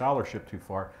taken scholarship too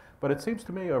far. But it seems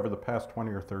to me over the past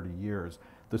 20 or 30 years,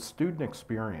 the student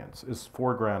experience is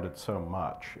foregrounded so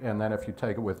much. And then if you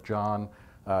take it with John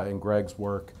and Greg's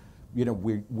work,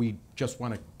 we just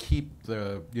want to keep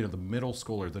the the middle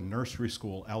school or the nursery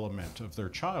school element of their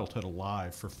childhood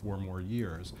alive for 4 more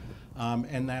years,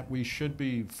 and that we should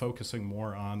be focusing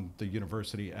more on the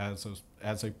university as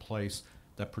a place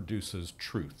that produces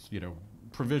truth,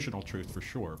 provisional truth for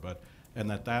sure, and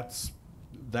that's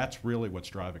really what's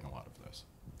driving a lot of this.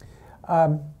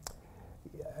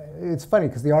 It's funny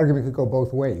because the argument could go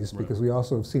both ways, Right. because we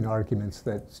also have seen arguments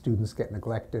that students get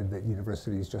neglected, that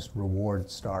universities just reward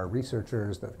star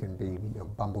researchers, that can be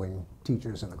bumbling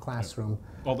teachers in the classroom.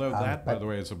 Although that, by the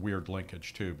way, is a weird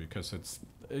linkage too, because it's,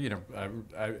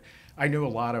 I knew a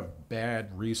lot of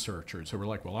bad researchers who were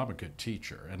like, well, I'm a good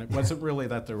teacher. And it wasn't really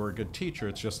that they were a good teacher,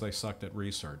 it's just they sucked at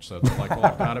research. So they're like, well,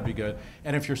 I've got to be good.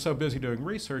 And if you're so busy doing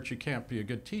research, you can't be a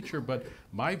good teacher. But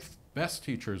my best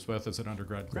teachers, both as an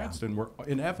undergrad and grad student, were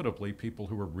inevitably people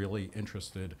who were really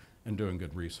interested in doing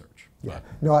good research. Yeah,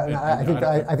 But, no,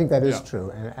 I think that is yeah.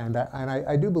 true, and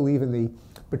I do believe in the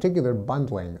particular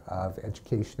bundling of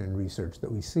education and research that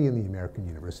we see in the American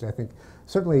university. I think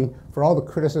certainly for all the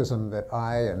criticism that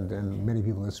I and many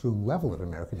people in this room level at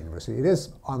American university, it is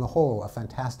on the whole a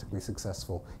fantastically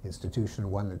successful institution,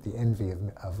 one that the envy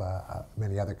of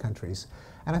many other countries.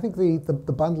 And I think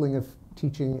the bundling of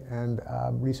teaching and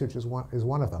research is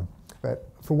one of them. But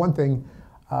for one thing,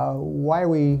 why are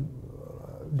we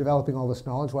developing all this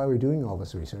knowledge? Why are we doing all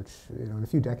this research? In a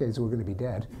few decades we're going to be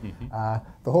dead. Mm-hmm.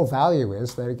 The whole value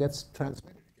is that it gets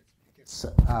transmitted, it gets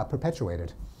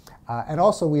perpetuated. And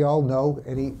also we all know,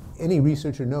 any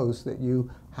researcher knows that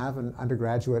you have an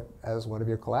undergraduate as one of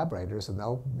your collaborators, and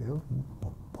they'll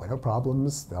point out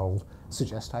problems, they'll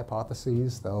suggest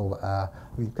hypotheses,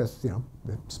 because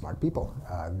they're smart people.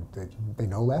 They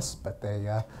know less, but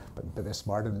they're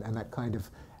smart, and that kind of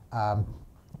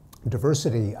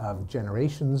diversity of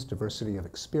generations, diversity of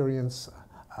experience.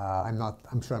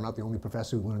 I'm sure I'm not the only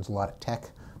professor who learns a lot of tech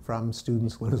from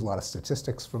students, learns a lot of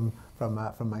statistics from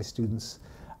my students.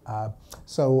 And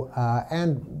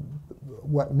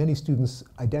what many students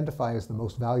identify as the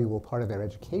most valuable part of their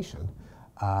education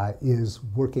is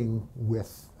working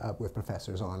with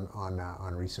professors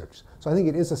on research. So I think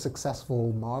it is a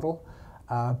successful model.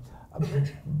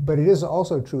 But it is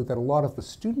also true that a lot of the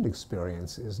student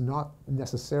experience is not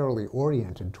necessarily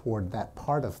oriented toward that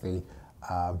part of the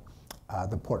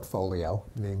portfolio,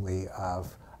 namely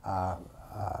of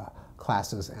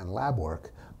classes and lab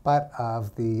work, but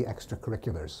of the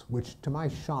extracurriculars, which to my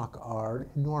shock are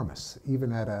enormous,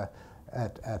 even at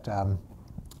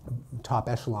top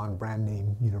echelon brand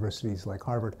name universities like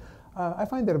Harvard. I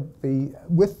find that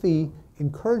with the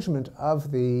encouragement of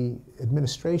the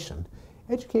administration,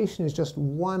 education is just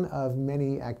one of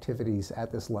many activities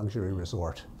at this luxury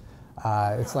resort.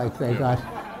 It's like they got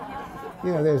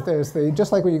You know, there's the,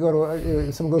 just like when you go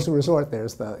to someone goes to a resort,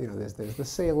 there's the, you know, there's the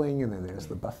sailing, and then there's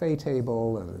the buffet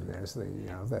table, and then there's the, you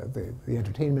know, the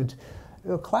entertainment.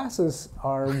 You know, classes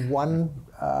are one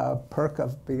perk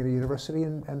of being at a university,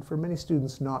 and for many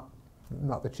students, not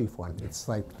the chief one. It's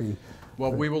like the.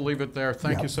 Well, we will leave it there.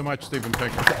 Thank you so much, Stephen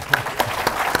Pinker.